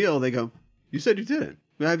you appeal, they go, "You said you didn't.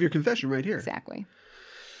 I have your confession right here." Exactly.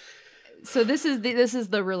 So this is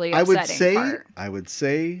the really upsetting part. I would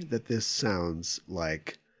say that this sounds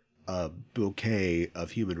like a bouquet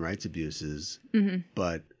of human rights abuses,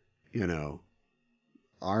 but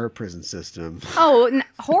our prison system. Oh,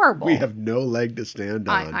 horrible. We have no leg to stand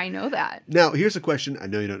on. I know that. Now, here's a question. I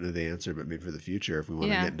know you don't know the answer, but maybe for the future, if we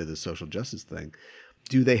want to get into the social justice thing.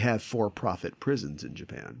 Do they have for-profit prisons in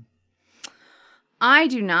Japan? I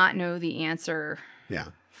do not know the answer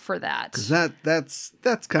for that. Because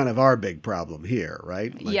that's kind of our big problem here,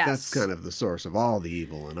 right? Yes. That's kind of the source of all the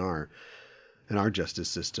evil in our justice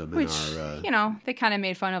system. Which, they kind of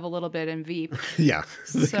made fun of a little bit in Veep. Yeah.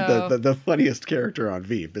 So, the funniest character on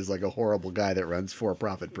Veep is like a horrible guy that runs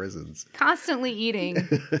for-profit prisons. Constantly eating,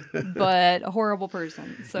 but a horrible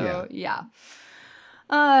person. So, yeah.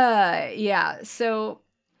 So,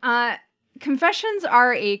 confessions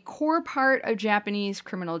are a core part of Japanese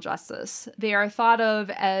criminal justice. They are thought of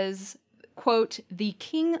as, quote, the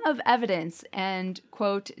king of evidence and,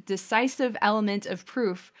 quote, decisive element of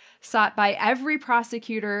proof sought by every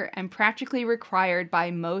prosecutor and practically required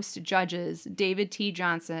by most judges, David T.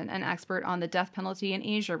 Johnson, an expert on the death penalty in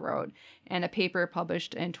Asia, wrote in a paper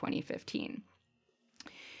published in 2015.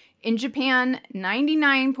 In Japan,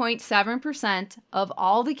 99.7% of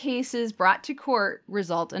all the cases brought to court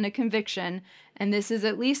result in a conviction, and this is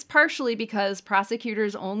at least partially because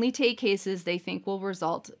prosecutors only take cases they think will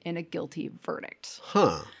result in a guilty verdict.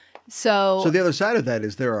 Huh. So the other side of that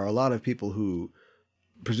is there are a lot of people who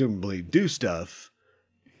presumably do stuff,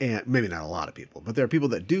 and maybe not a lot of people, but there are people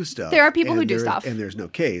that do stuff. There are people who do stuff. And there's no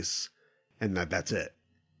case, and that's it.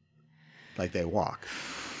 Like they walk.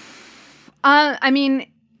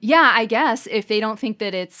 Yeah, I guess if they don't think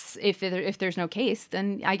that if there's no case,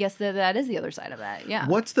 then I guess that is the other side of that. Yeah.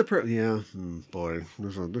 What's the boy,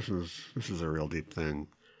 this is a real deep thing.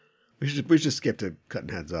 We should skip to cutting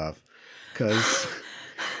heads off because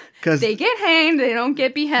they get hanged, they don't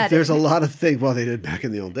get beheaded. There's a lot of things. Well, they did back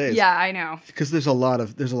in the old days. Yeah, I know. Because there's a lot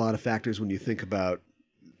of factors when you think about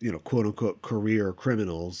quote unquote career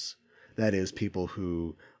criminals. That is people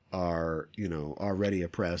who are, already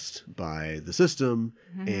oppressed by the system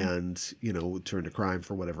and, turn to crime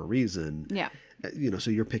for whatever reason. Yeah.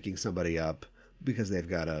 So you're picking somebody up because they've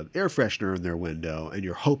got an air freshener in their window and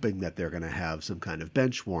you're hoping that they're going to have some kind of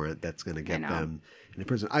bench warrant that's going to get them into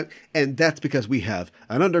prison. And that's because we have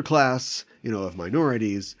an underclass, of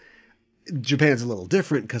minorities. Japan's a little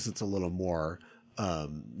different because it's a little more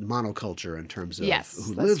monoculture in terms of Yes,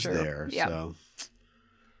 who that's lives true. there. Yep. So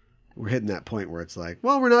we're hitting that point where it's like,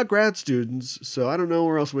 well, we're not grad students, so I don't know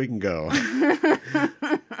where else we can go. I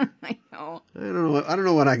know. I don't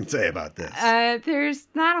know what I can say about this. There's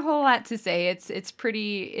not a whole lot to say. It's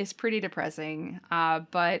pretty depressing.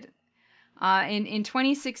 But in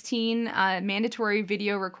 2016, mandatory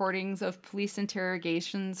video recordings of police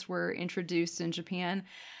interrogations were introduced in Japan.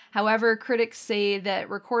 However, critics say that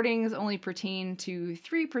recordings only pertain to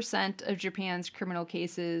 3% of Japan's criminal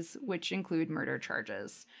cases, which include murder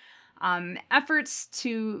charges. Efforts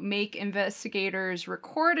to make investigators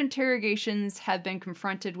record interrogations have been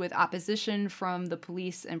confronted with opposition from the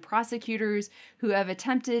police and prosecutors who have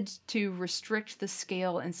attempted to restrict the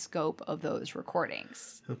scale and scope of those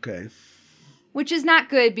recordings. Okay. Which is not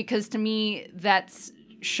good because to me, that's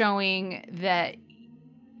showing that,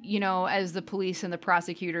 you know, as the police and the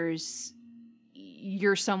prosecutors,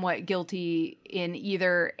 you're somewhat guilty in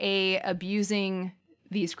either A, abusing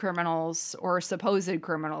these criminals or supposed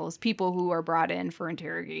criminals, people who are brought in for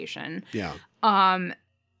interrogation. Yeah. And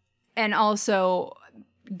also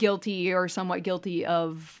guilty or somewhat guilty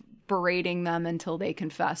of berating them until they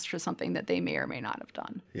confess for something that they may or may not have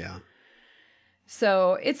done. Yeah.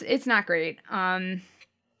 So it's not great.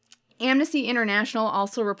 Amnesty International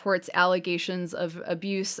also reports allegations of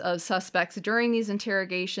abuse of suspects during these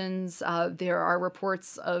interrogations. There are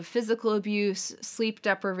reports of physical abuse, sleep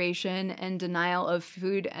deprivation, and denial of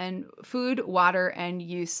food, water, and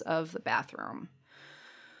use of the bathroom.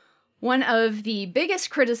 One of the biggest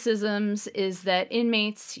criticisms is that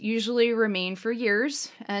inmates usually remain for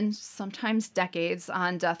years and sometimes decades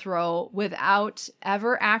on death row without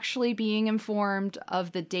ever actually being informed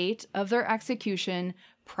of the date of their execution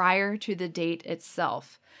prior to the date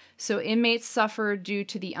itself. So inmates suffer due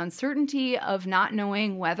to the uncertainty of not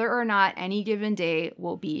knowing whether or not any given day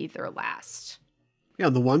will be their last. Yeah,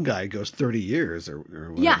 and the one guy goes 30 years or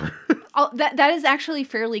whatever. Yeah, that is actually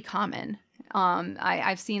fairly common.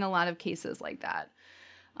 I've seen a lot of cases like that.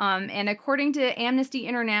 And according to Amnesty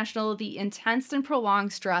International, the intense and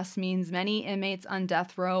prolonged stress means many inmates on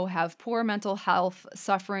death row have poor mental health,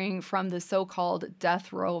 suffering from the so-called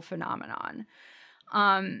death row phenomenon.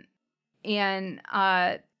 I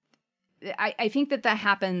think that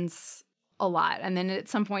happens a lot. And then at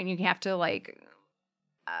some point you have to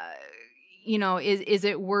is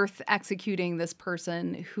it worth executing this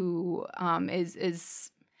person who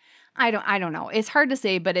is I don't know. It's hard to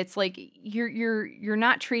say, but it's like you're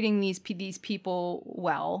not treating these people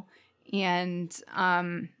well, and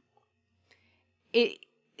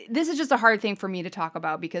this is just a hard thing for me to talk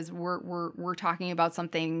about because we're talking about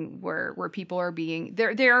something where people are being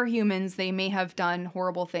they are humans. They may have done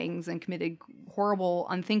horrible things and committed horrible,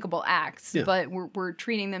 unthinkable acts, but we're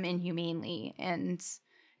treating them inhumanely. And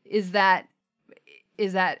is that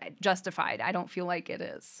justified? I don't feel like it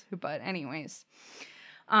is. But anyways,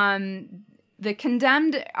 the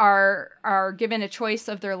condemned are given a choice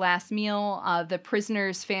of their last meal. The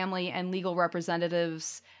prisoner's family and legal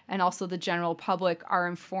representatives and also the general public are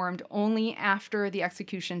informed only after the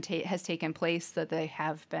execution has taken place that they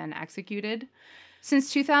have been executed.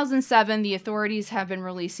 Since 2007, the authorities have been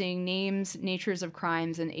releasing names, natures of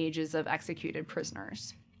crimes, and ages of executed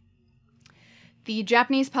prisoners. The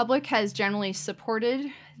Japanese public has generally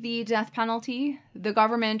supported the death penalty. The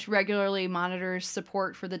government regularly monitors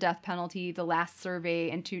support for the death penalty. The last survey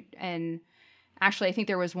and actually I think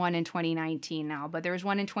there was one in 2019 now, but there was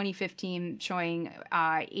one in 2015 showing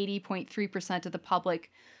 80.3% of the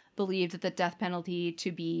public believed that the death penalty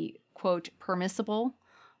to be, quote, permissible,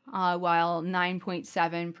 while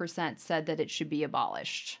 9.7% said that it should be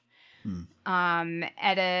abolished.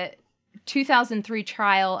 At a 2003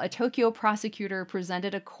 trial, a Tokyo prosecutor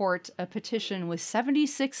presented a court a petition with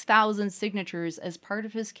 76,000 signatures as part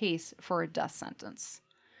of his case for a death sentence.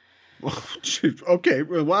 Okay,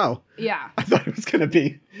 wow. Yeah. I thought it was going to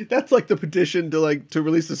be, that's like the petition to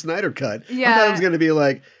release the Snyder Cut. Yeah. I thought it was going to be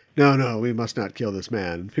like, no, we must not kill this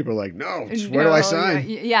man. People are like, no, where do I sign?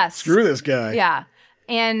 Yes. Screw this guy. Yeah.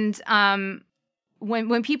 And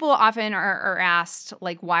when people often are asked,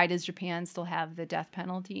 like, why does Japan still have the death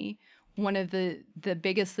penalty? One of the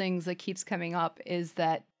biggest things that keeps coming up is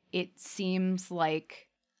that it seems like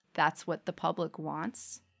that's what the public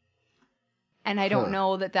wants. And I don't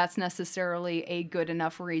know that that's necessarily a good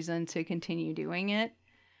enough reason to continue doing it.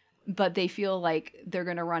 But they feel like they're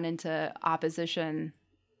going to run into opposition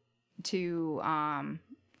to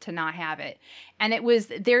not have it. And it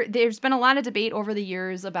was there's been a lot of debate over the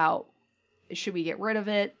years about should we get rid of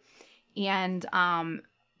it? And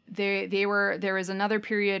there was another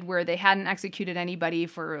period where they hadn't executed anybody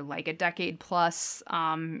for like a decade plus,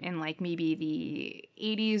 in like maybe the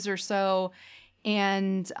 80s or so.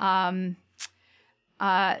 And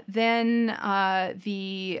then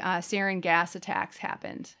the sarin gas attacks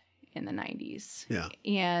happened in the 90s. Yeah.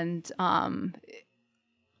 And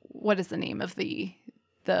what is the name of the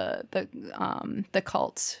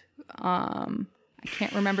cult? I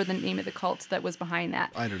can't remember the name of the cult that was behind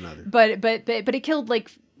that. I don't know. But it killed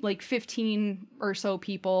like 15 or so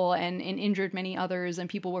people and injured many others, and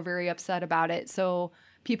people were very upset about it. So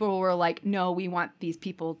people were like, no, we want these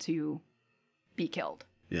people to be killed.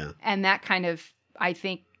 Yeah. And that kind of, I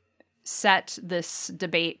think, set this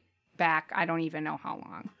debate back. I don't even know how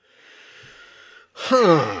long.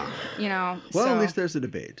 Huh. You know. Well, so, at least there's a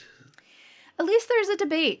debate. At least there's a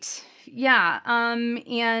debate. Yeah.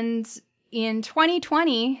 And in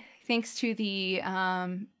 2020, thanks to the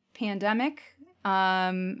pandemic,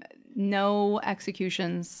 no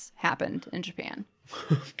executions happened in Japan.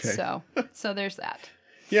 Okay. So there's that.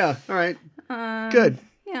 Yeah. All right. Good.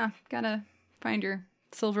 Yeah. Gotta find your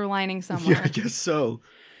silver lining somewhere. Yeah, I guess so.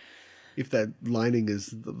 If that lining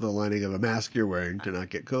is the lining of a mask you're wearing to not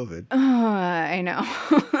get COVID. I know.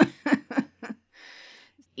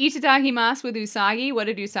 Itadakimasu with Usagi. What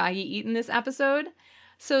did Usagi eat in this episode?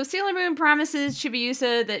 So Sailor Moon promises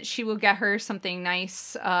Chibiusa that she will get her something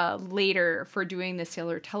nice later for doing the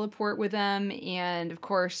Sailor Teleport with them. And of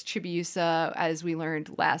course, Chibiusa, as we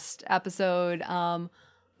learned last episode,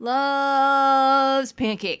 loves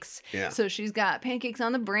pancakes. Yeah. So she's got pancakes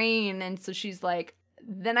on the brain. And so she's like,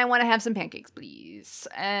 then I want to have some pancakes, please.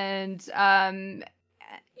 And, and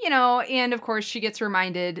of course she gets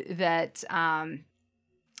reminded that,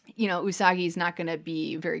 Usagi's not going to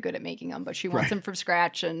be very good at making them, but she wants them from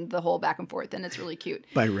scratch and the whole back and forth. And it's really cute.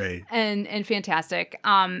 By Ray. And fantastic.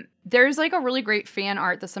 There's like a really great fan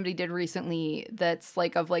art that somebody did recently that's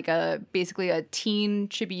like of like basically a teen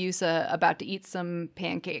Chibiusa about to eat some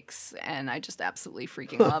pancakes. And I just absolutely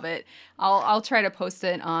freaking love it. I'll try to post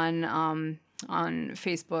it on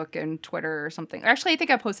Facebook and Twitter or something. Actually, I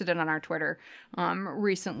think I posted it on our Twitter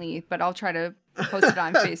recently, but I'll try to post it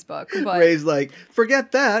on Facebook. But Ray's like,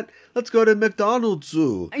 forget that. Let's go to McDonald's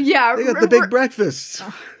Zoo. Yeah. They got the big breakfast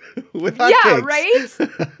with hotcakes. Yeah, right?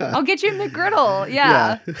 I'll get you a McGriddle.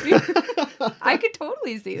 Yeah. I could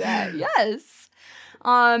totally see that. Yes.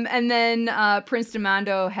 And then Prince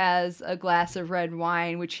Demando has a glass of red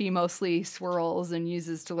wine, which he mostly swirls and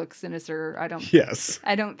uses to look sinister. I don't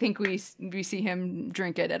think we see him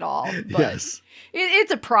drink it at all. But Yes.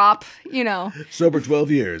 It's a prop, Sober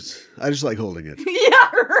 12 years. I just like holding it. Yeah,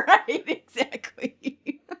 right. Exactly.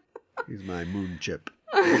 He's my moon chip.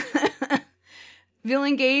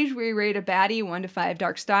 Villain gauge, we rate a baddie 1 to 5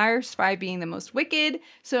 dark stars, 5 being the most wicked.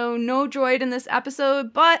 So no droid in this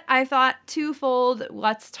episode, but I thought twofold.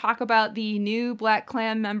 Let's talk about the new Black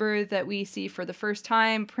Clan member that we see for the first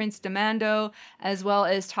time, Prince Demando, as well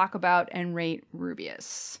as talk about and rate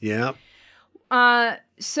Rubius. Yeah.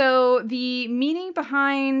 So the meaning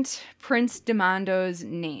behind Prince Demando's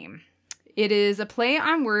name. It is a play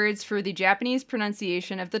on words for the Japanese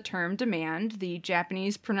pronunciation of the term demand. The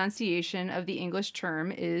Japanese pronunciation of the English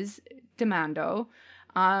term is demando.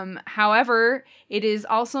 However, it is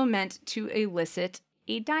also meant to elicit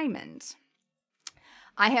a diamond.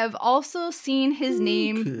 I have also seen his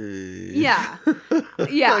name. Okay. Yeah.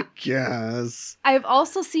 I guess. I've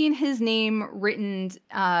also seen his name written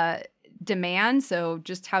demand, so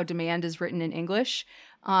just how demand is written in English.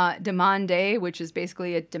 Demande, which is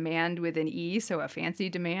basically a demand with an E, so a fancy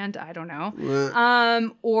demand. I don't know.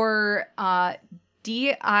 What? Or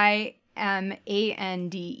Dimande.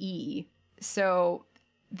 So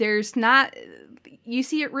there's not. You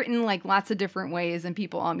see it written like lots of different ways, and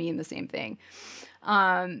people all mean the same thing.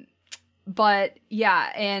 But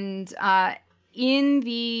yeah, and in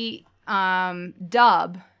the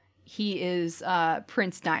dub, he is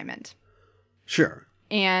Prince Diamond. Sure.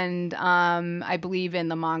 And I believe in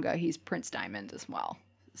the manga, he's Prince Diamond as well.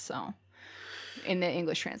 So, in the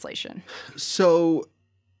English translation. So,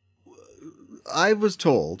 I was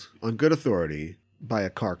told on good authority by a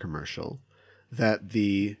car commercial that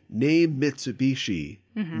the name Mitsubishi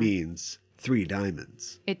means 3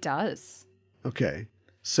 diamonds. It does. Okay.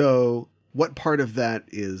 So, what part of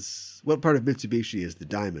Mitsubishi is the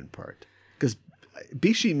diamond part? Because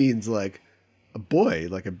Bishi means like a boy,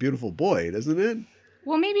 like a beautiful boy, doesn't it?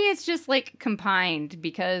 Well, maybe it's just like combined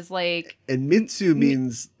because like. And Mitsu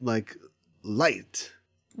means like light.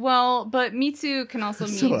 Well, but Mitsu can also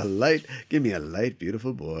mean. So give me a light,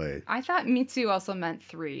 beautiful boy. I thought Mitsu also meant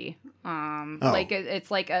 3. Like it's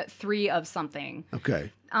like a 3 of something.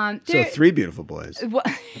 Okay. So 3 beautiful boys.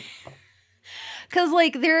 Because,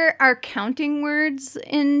 like, there are counting words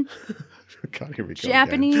in God, here we go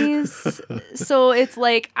Japanese. So it's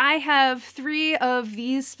like, I have 3 of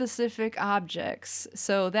these specific objects.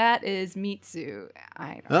 So that is Mitsu.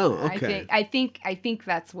 Okay. I think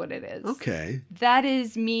that's what it is. Okay. That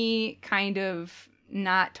is me kind of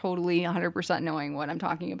not totally 100% knowing what I'm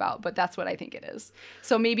talking about, but that's what I think it is.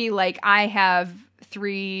 So maybe like I have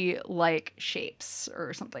 3 like shapes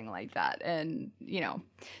or something like that, and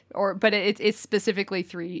but it's specifically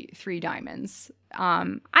three diamonds.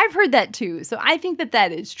 I've heard that too, so I think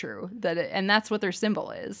that is true. And that's what their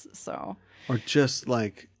symbol is. So or just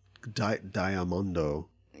like diamondo.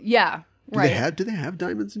 Yeah, right. Do they have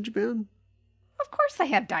diamonds in Japan? Of course, they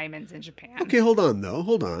have diamonds in Japan. Okay, hold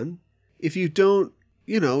on. If you don't,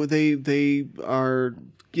 they are.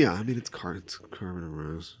 Yeah, I mean, it's carbon and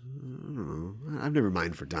rose. I don't know. I've never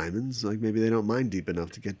mined for diamonds. Like, maybe they don't mine deep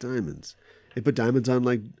enough to get diamonds. They put diamonds on,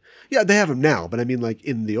 like... Yeah, they have them now, but I mean, like,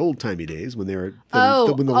 in the old-timey days when they were...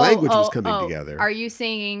 when the language was coming together. Are you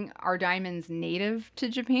saying, are diamonds native to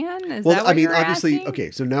Japan? Is well, that what you're obviously... asking?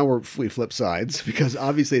 Okay, so now we flip sides, because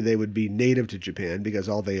obviously they would be native to Japan, because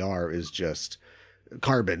all they are is just...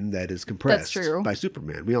 carbon that is compressed by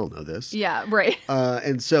Superman. We all know this. Yeah, right.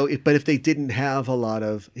 And so, but if they didn't have a lot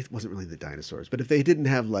of, it wasn't really the dinosaurs, but if they didn't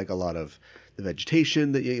have like a lot of the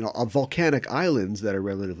vegetation, that volcanic islands that are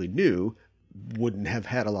relatively new wouldn't have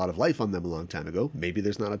had a lot of life on them a long time ago. Maybe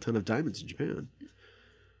there's not a ton of diamonds in Japan.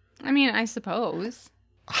 I mean, I suppose.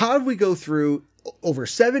 How did we go through over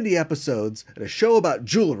 70 episodes and a show about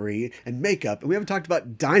jewelry and makeup, and we haven't talked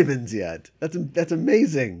about diamonds yet? That's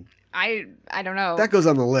amazing. I don't know. That goes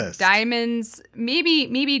on the list. Diamonds,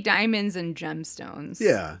 maybe diamonds and gemstones.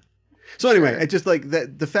 Yeah. So anyway, I just like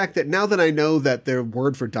that the fact that now that I know that their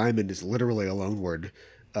word for diamond is literally a loan word.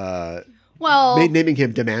 Naming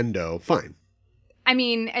him Demando, fine. I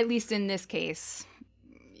mean, at least in this case,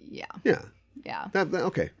 yeah. Yeah. Yeah.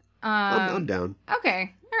 Okay. I'm down.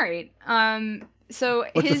 Okay. All right. So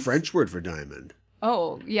what's the French word for diamond?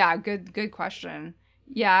 Oh yeah, good question.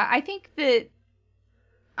 Yeah, I think that.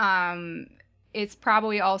 It's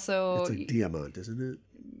probably also... It's like diamant, isn't it?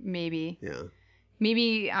 Maybe. Yeah.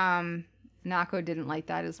 Maybe, Nako didn't like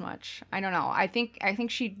that as much. I don't know. I think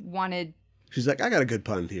she wanted... She's like, I got a good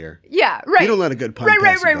pun here. Yeah, right. You don't let a good pun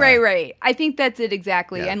pass you by. Right. I think that's it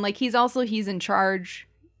exactly. Yeah. And like, he's in charge.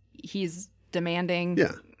 He's demanding.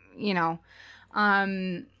 Yeah.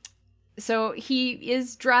 So he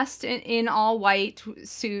is dressed in all white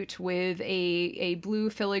suit with a blue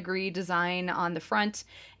filigree design on the front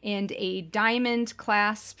and a diamond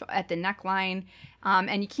clasp at the neckline.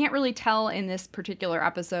 And you can't really tell in this particular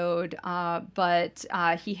episode, but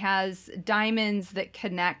he has diamonds that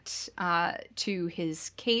connect to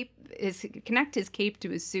his cape, connect his cape to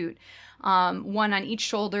his suit. One on each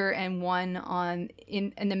shoulder and one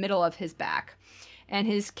in the middle of his back. And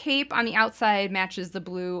his cape on the outside matches the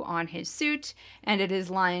blue on his suit, and it is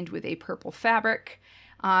lined with a purple fabric.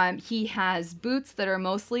 He has boots that are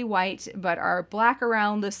mostly white, but are black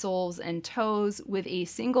around the soles and toes, with a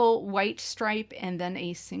single white stripe and then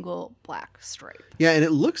a single black stripe. Yeah, and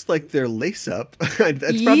it looks like they're lace up.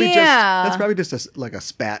 That's probably just like a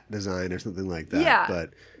spat design or something like that. Yeah,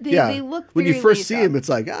 but they look when very you first see lace-up. him, it's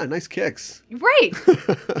like nice kicks. Right,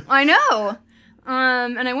 I know.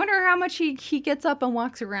 And I wonder how much he gets up and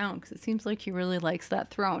walks around, because it seems like he really likes that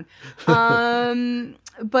throne.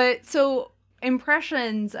 But so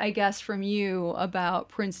impressions, I guess, from you about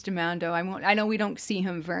Prince Demando. I know we don't see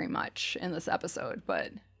him very much in this episode,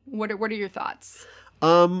 but what are your thoughts?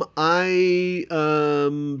 I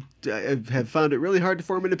have found it really hard to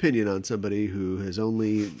form an opinion on somebody who has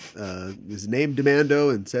only is named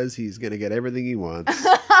Demando and says he's going to get everything he wants.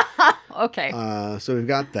 Okay. So we've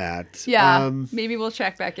got that. Yeah. Maybe we'll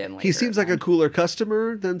check back in later. He seems like a cooler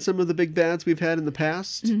customer than some of the big bads we've had in the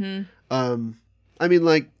past. Mm-hmm. I mean,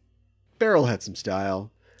 like, Beryl had some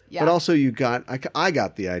style. Yeah. But also I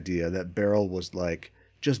got the idea that Beryl was like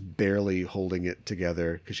just barely holding it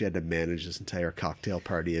together because she had to manage this entire cocktail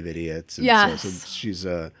party of idiots. And yes. So she's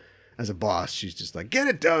as a boss, she's just like, get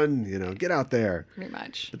it done, get out there. Pretty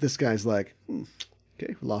much. But this guy's like,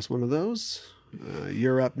 okay, lost one of those.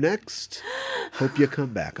 You're up next. Hope you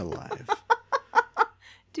come back alive.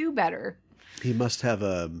 Do better. He must have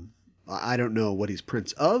I don't know what he's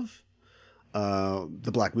prince of.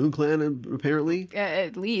 The Black Moon Clan, apparently.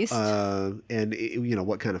 At least. And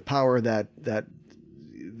what kind of power that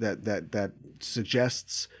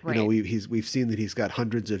suggests. Right. We've seen that he's got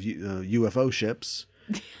hundreds of UFO ships.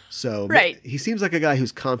 So right. He seems like a guy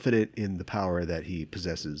who's confident in the power that he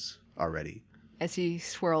possesses already. As he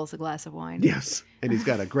swirls a glass of wine. Yes, and he's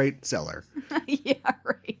got a great cellar. Yeah,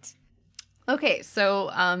 right. Okay, so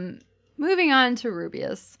moving on to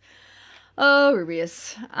Rubeus. Oh,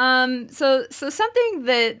 Rubeus. So something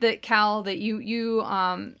that Cal, that you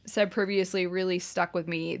said previously really stuck with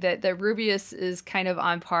me, that Rubeus is kind of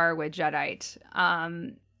on par with Jadeite.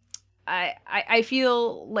 I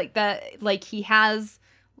feel like that, like he has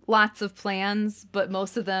lots of plans, but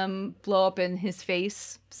most of them blow up in his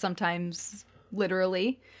face, sometimes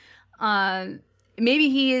literally. Maybe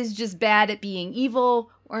he is just bad at being evil,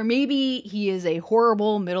 or maybe he is a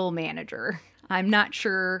horrible middle manager. I'm not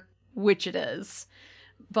sure which it is.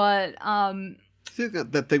 But I think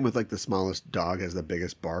that thing with like the smallest dog has the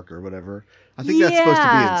biggest bark or whatever. I think that's supposed to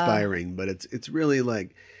be inspiring, but it's really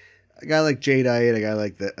like a guy like Jadeite, a guy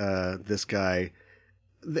like this guy.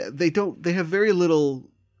 They have very little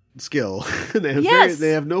skill. They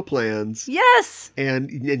have no plans. Yes.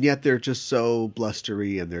 And yet they're just so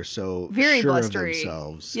blustery, and they're so very sure blustery of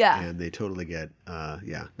themselves. Yeah. And they totally get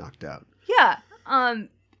knocked out. Yeah.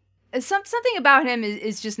 Something about him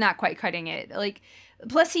is just not quite cutting it. Like,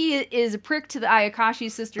 plus he is a prick to the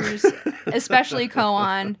Ayakashi sisters, especially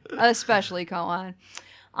Koan.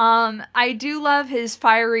 I do love his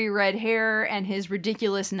fiery red hair and his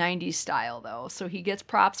ridiculous 90s style, though, so he gets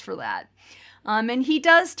props for that. And he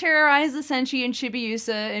does terrorize the Senshi and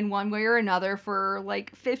Chibiusa in one way or another for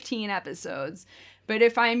like 15 episodes. But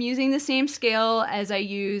if I'm using the same scale as I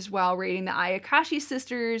used while rating the Ayakashi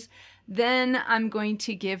sisters, then I'm going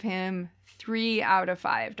to give him 3 out of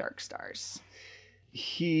 5 dark stars.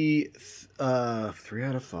 3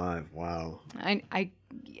 out of 5. Wow.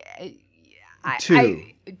 2.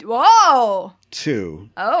 Whoa. 2.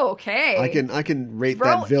 Oh, okay. I can rate Throw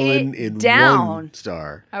that villain it in down. 1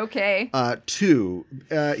 star. Okay. 2.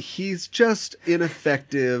 He's just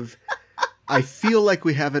ineffective. I feel like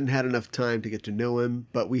we haven't had enough time to get to know him,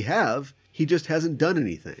 but we have. He just hasn't done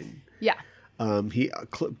anything. Yeah. He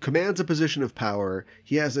commands a position of power.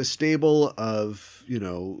 He has a stable of,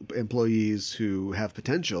 employees who have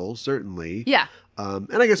potential, certainly. Yeah.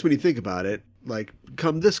 And I guess when you think about it, like,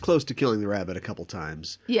 come this close to killing the rabbit a couple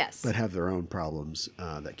times. Yes. But have their own problems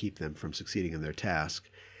that keep them from succeeding in their task.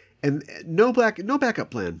 And no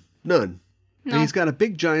backup plan. None. No. And he's got a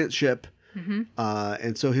big giant ship. Mm-hmm.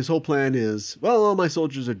 And so his whole plan is, well, all my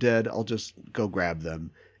soldiers are dead. I'll just go grab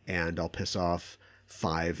them and I'll piss off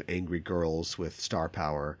 5 angry girls with star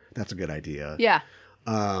power. That's a good idea. Yeah.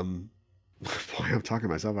 Boy, I'm talking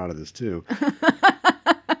myself out of this too.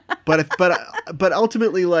 But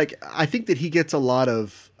ultimately, like, I think that he gets a lot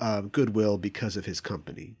of goodwill because of his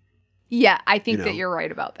company. Yeah, I think that you're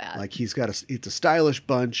right about that. Like, it's a stylish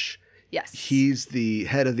bunch. Yes. He's the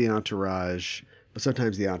head of the entourage, but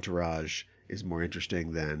sometimes the entourage is more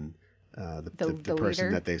interesting than the person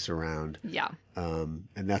leader that they surround. Yeah. And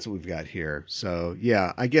that's what we've got here. So,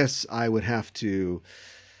 yeah, I guess I would have to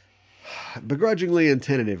begrudgingly and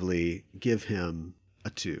tentatively give him a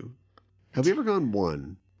 2. Have we ever gone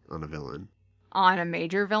 1 on a villain? On a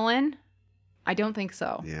major villain? I don't think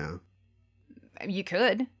so. Yeah. You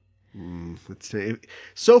could. Let's say,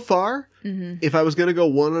 so far, Mm-hmm. if I was going to go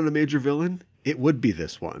 1 on a major villain, it would be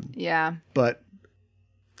this one. Yeah. But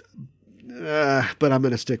I'm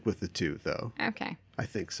going to stick with the 2, though. Okay. I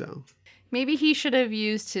think so. Maybe he should have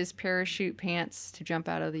used his parachute pants to jump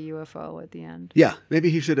out of the UFO at the end. Yeah, maybe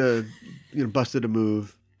he should have busted a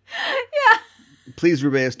move. Yeah. Please,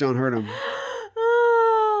 Rubeus, don't hurt him.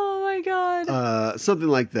 Oh, my God. Something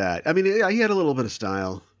like that. I mean, yeah, he had a little bit of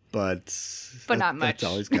style, but not much. That's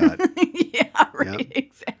all he's got. Yeah, right. Yep.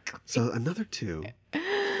 Exactly. So another 2.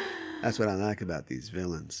 That's what I like about these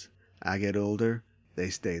villains. I get older, they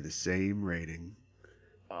stay the same rating.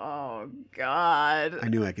 Oh, God. I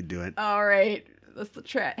knew I could do it. All right. That's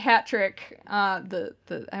the hat trick. I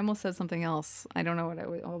almost said something else. I don't know what I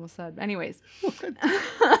almost said. Anyways.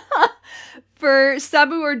 For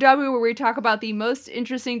Sabu or Dabu, where we talk about the most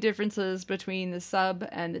interesting differences between the sub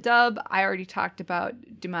and the dub, I already talked about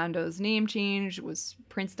Demando's name change. It was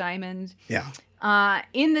Prince Diamond. Yeah.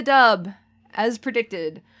 In the dub, as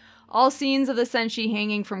predicted, all scenes of the Senshi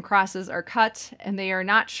hanging from crosses are cut, and they are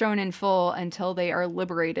not shown in full until they are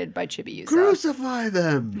liberated by Chibiusa. Crucify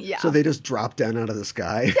them! Yeah. So they just drop down out of the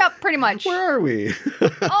sky? Yep, pretty much. Where are we?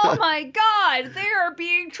 Oh my God, they are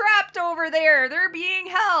being trapped over there. They're being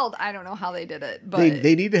held. I don't know how they did it, but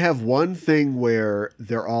They need to have one thing where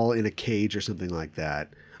they're all in a cage or something like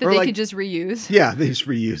that. that Or they like, could just reuse. Yeah, they just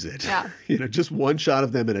reuse it. Yeah. Just one shot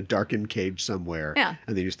of them in a darkened cage somewhere. Yeah.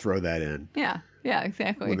 And they just throw that in. Yeah,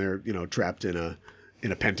 exactly. When they're, trapped in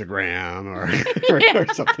in a pentagram or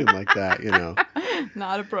or something like that, you know.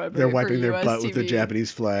 Not appropriate. They're wiping for their US butt with the TV.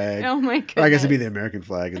 Japanese flag. Oh my god. Or I guess it'd be the American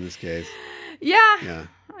flag in this case. Yeah. Yeah.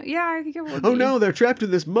 Yeah, I think it would Oh be. no, they're trapped in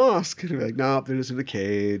this mosque. And they're like, nope, they're just in a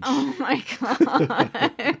cage. Oh my god.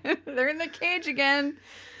 They're in the cage again.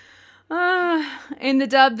 In the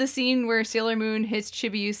dub, the scene where Sailor Moon hits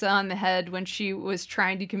Chibiusa on the head when she was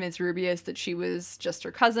trying to convince Rubius that she was just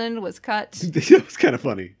her cousin was cut. It was kind of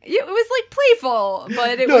funny. It was like playful,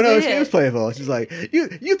 but it No, was it was playful. She's like,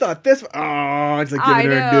 you thought this? Oh, it's like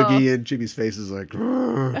giving her a know. noogie, and Chibi's face is like,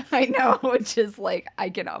 "Grr." I know, which is like, I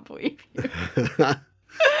cannot believe you.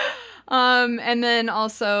 And then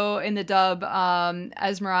also in the dub,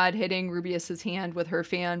 Esmeralda hitting Rubius's hand with her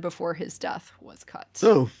fan before his death was cut.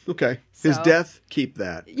 Oh, okay. His So- death, keep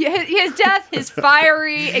that. Yeah, his death, his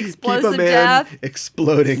fiery, Keep a explosive man death.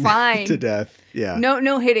 exploding Fine. to death. Yeah.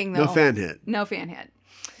 No hitting though. No fan hit. No fan hit.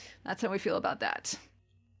 That's how we feel about that.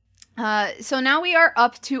 So now we are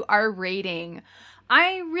up to our rating.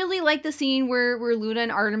 I really like the scene where Luna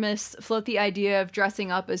and Artemis float the idea of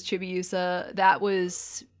dressing up as Chibiusa. That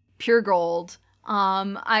was pure gold.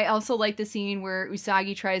 I also like the scene where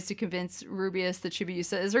Usagi tries to convince Rubius that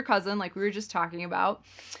Chibiusa is her cousin, like we were just talking about.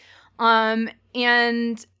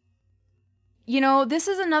 And you know, this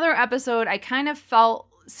is another episode I kind of felt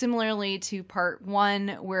similarly to part 1,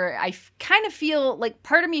 where I kind of feel like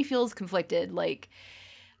part of me feels conflicted. Like,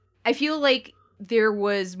 I feel like there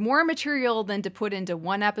was more material than to put into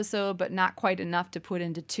 1 episode, but not quite enough to put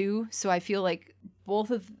into 2. So I feel like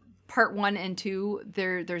both of part 1 and 2,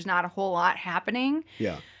 there's not a whole lot happening.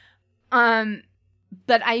 Yeah.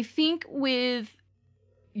 But I think with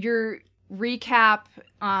your recap,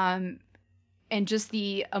 and just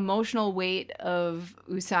the emotional weight of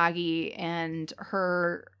Usagi and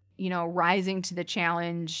her, you know, rising to the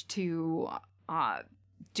challenge to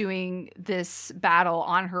doing this battle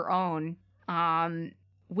on her own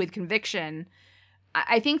with conviction,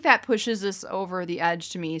 I think that pushes this over the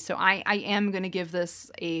edge to me. So I am going to give this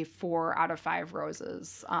a 4 out of 5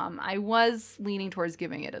 roses. I was leaning towards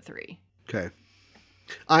giving it a 3. Okay.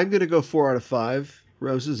 I'm going to go 4 out of 5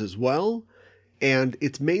 roses as well. And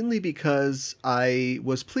it's mainly because I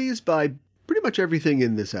was pleased by pretty much everything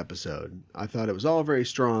in this episode. I thought it was all very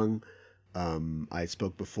strong. I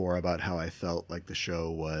spoke before about how I felt like the show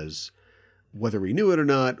was, whether we knew it or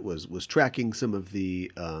not, was tracking some of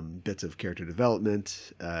the bits of character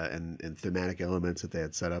development and thematic elements that they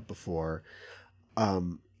had set up before.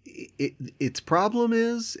 Its problem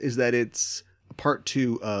is that it's part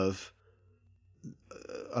 2 of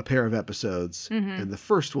a pair of episodes, and the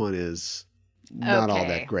first one is not all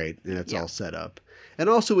that great, and it's all set up. And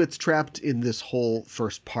also it's trapped in this whole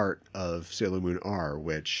first part of Sailor Moon R,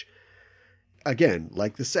 which, again,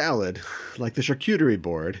 like the salad, like the charcuterie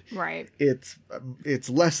board, Right. it's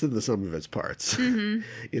less than the sum of its parts. You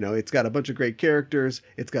know, it's got a bunch of great characters.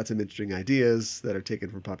 It's got some interesting ideas that are taken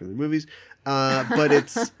from popular movies. But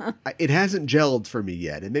it hasn't gelled for me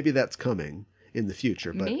yet. And maybe that's coming in the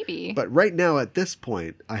future. But, Maybe. But right now at this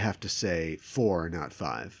point, I have to say 4, not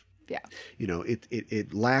 5. Yeah. You know,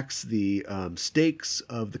 it lacks the stakes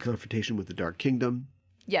of the confrontation with the Dark Kingdom.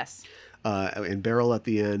 Yes. And Beryl at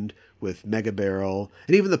the end with Mega Beryl,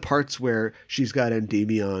 and even the parts where she's got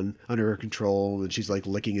Endymion under her control and she's like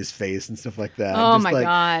licking his face and stuff like that. Oh Just my like,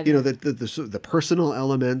 God. You know, the personal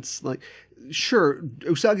elements. Like, sure,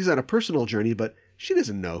 Usagi's on a personal journey, but she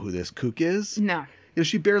doesn't know who this kook is. No. You know,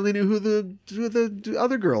 she barely knew who the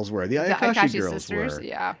other girls were, the Ayakashi girls sisters, were.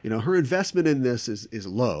 yeah. You know, her investment in this is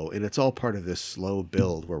low, and it's all part of this slow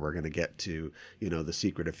build where we're going to get to, you know, the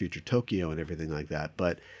secret of future Tokyo and everything like that.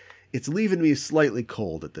 But it's leaving me slightly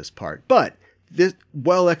cold at this part. But this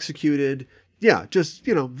well executed, yeah, just,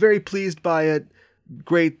 you know, very pleased by it.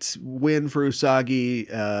 Great win for Usagi.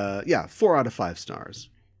 4 out of 5 stars,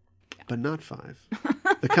 but not 5.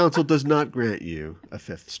 The council does not grant you a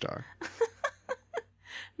 5th star.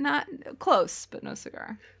 Not close, but no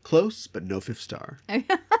cigar. Close, but no 5th star. All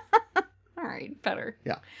right, better.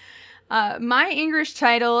 Yeah. My English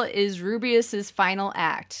title is Rubius's final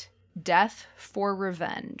act, Death for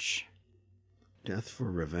Revenge. Death for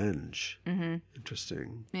Revenge. Mm-hmm.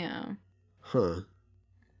 Interesting. Yeah. Huh.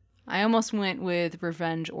 I almost went with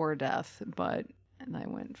Revenge or Death, but I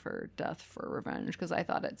went for Death for Revenge because I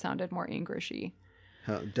thought it sounded more Englishy.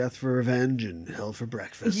 Death for Revenge and Hell for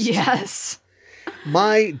Breakfast. Yes.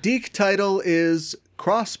 My Deke title is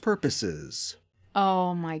Cross Purposes.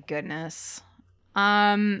 Oh my goodness.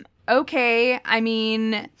 Okay. I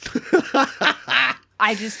mean,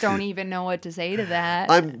 I just don't even know what to say to that.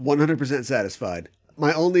 I'm 100% satisfied.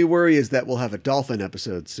 My only worry is that we'll have a dolphin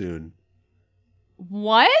episode soon.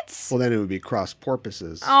 What? Well, then it would be cross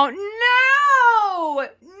porpoises. Oh, no!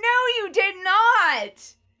 No, you did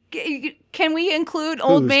not! Can we include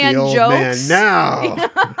old Who's man the old jokes? man now?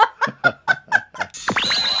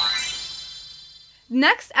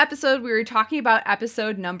 Next episode, we were talking about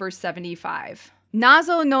episode number 75.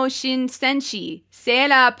 Nazo no Shin Senshi,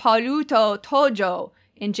 Seila Paluto Tojo.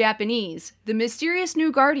 In Japanese, the mysterious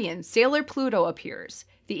new guardian, Sailor Pluto, appears.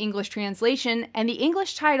 The English translation and the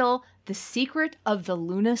English title, The Secret of the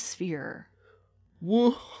Lunosphere.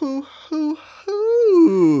 Woo-hoo-hoo-hoo.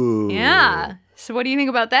 Yeah. So what do you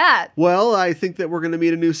think about that? Well, I think that we're going to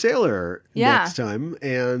meet a new sailor Yeah. next time.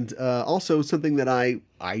 And also something that I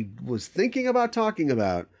was thinking about talking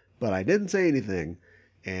about, but I didn't say anything.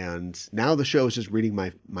 And now the show is just reading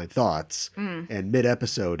my thoughts. And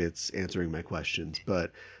mid-episode, it's answering my questions.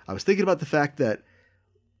 But I was thinking about the fact that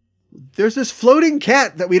there's this floating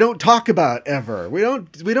cat that we don't talk about ever. We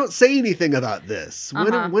don't say anything about this.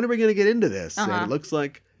 When are we going to get into this? And it looks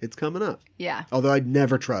like it's coming up. Yeah. Although I'd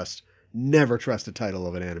never trust the title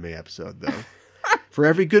of an anime episode, though. For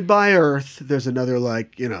every Goodbye Earth, there's another,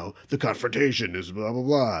 like, the confrontation is blah, blah,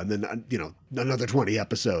 blah. And then, another 20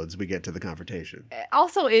 episodes we get to the confrontation.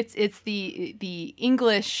 Also, it's the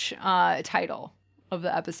English title of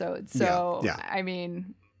the episode. So, Yeah. I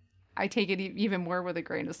mean, I take it even more with a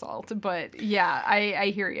grain of salt. But, yeah,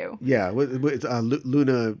 I hear you. Yeah, it's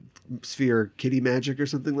Luna Sphere Kitty Magic or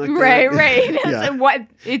something like that. Right. Yeah. What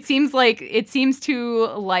it seems too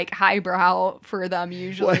like highbrow for them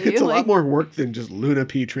usually. Well, it's a like, lot more work than just Luna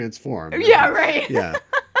P transform. Yeah, right. Yeah.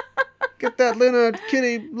 Get that Luna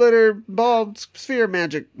Kitty Litter Ball Sphere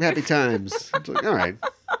Magic Happy Times. It's like, all right.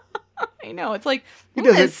 I know. It's like It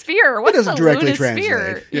Luna doesn't- Sphere. it What's doesn't the directly Luna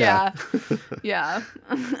Sphere? translate. Yeah. Yeah.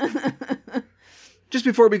 Just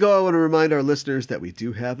before we go, I want to remind our listeners that we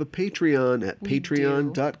do have a Patreon at We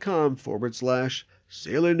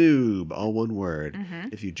patreon.com/Sailor Noob, all one word.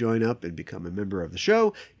 If you join up and become a member of the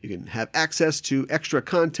show, you can have access to extra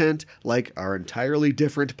content like our entirely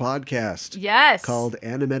different podcast Yes. called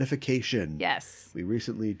Animetification. Yes. We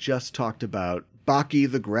recently just talked about Baki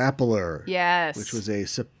the Grappler, Yes. which was a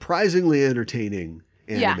surprisingly entertaining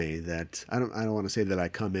Yeah. anime that I don't want to say that I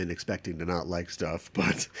come in expecting to not like stuff,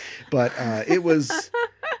 but it was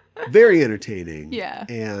very entertaining. Yeah.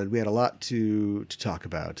 And we had a lot to talk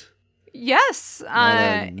about. Yes.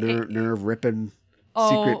 Nerve ripping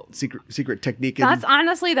Oh. secret technique. That's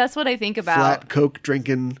what I think about. flat Coke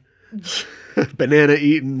drinking, banana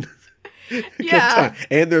eating. Good Yeah. time.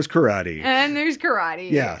 And there's karate. And there's karate.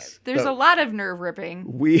 Yes. There's a lot of nerve ripping.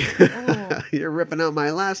 You're ripping out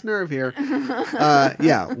my last nerve here.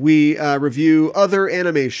 We review other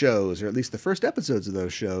anime shows, or at least the first episodes of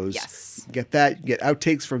those shows. Yes. Get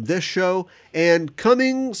outtakes from this show, and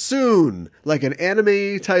coming soon, like an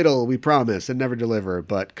anime title, we promise and never deliver,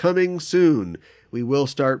 but coming soon, we will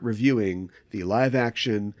start reviewing the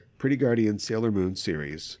live-action Pretty Guardian Sailor Moon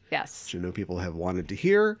series. Yes. Which I know people have wanted to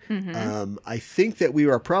hear. I think that we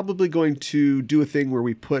are probably going to do a thing where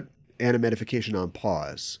we put Animetification on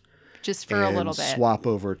pause. Just for a little bit. Swap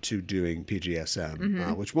over to doing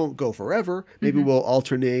PGSM, which won't go forever. Maybe we'll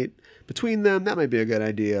alternate between them. That might be a good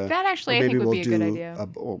idea. That actually, Or I maybe think, would be a good do idea.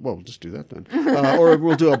 we'll just do that then. Or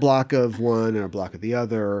we'll do a block of one and a block of the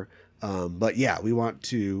other. But yeah, we want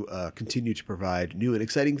to continue to provide new and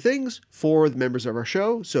exciting things for the members of our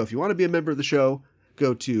show. So if you want to be a member of the show,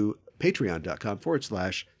 go to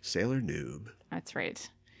patreon.com/Sailor Noob. That's right.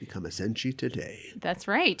 Become a senshi today. That's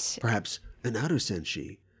right. Perhaps an outer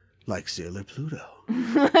senshi, like Sailor Pluto.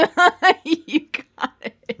 You got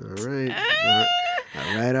it. All right.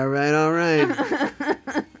 All right.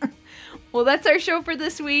 Well, that's our show for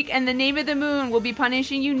this week, and the Name of the Moon will be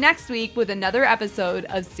punishing you next week with another episode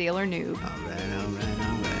of Sailor Noob. All right.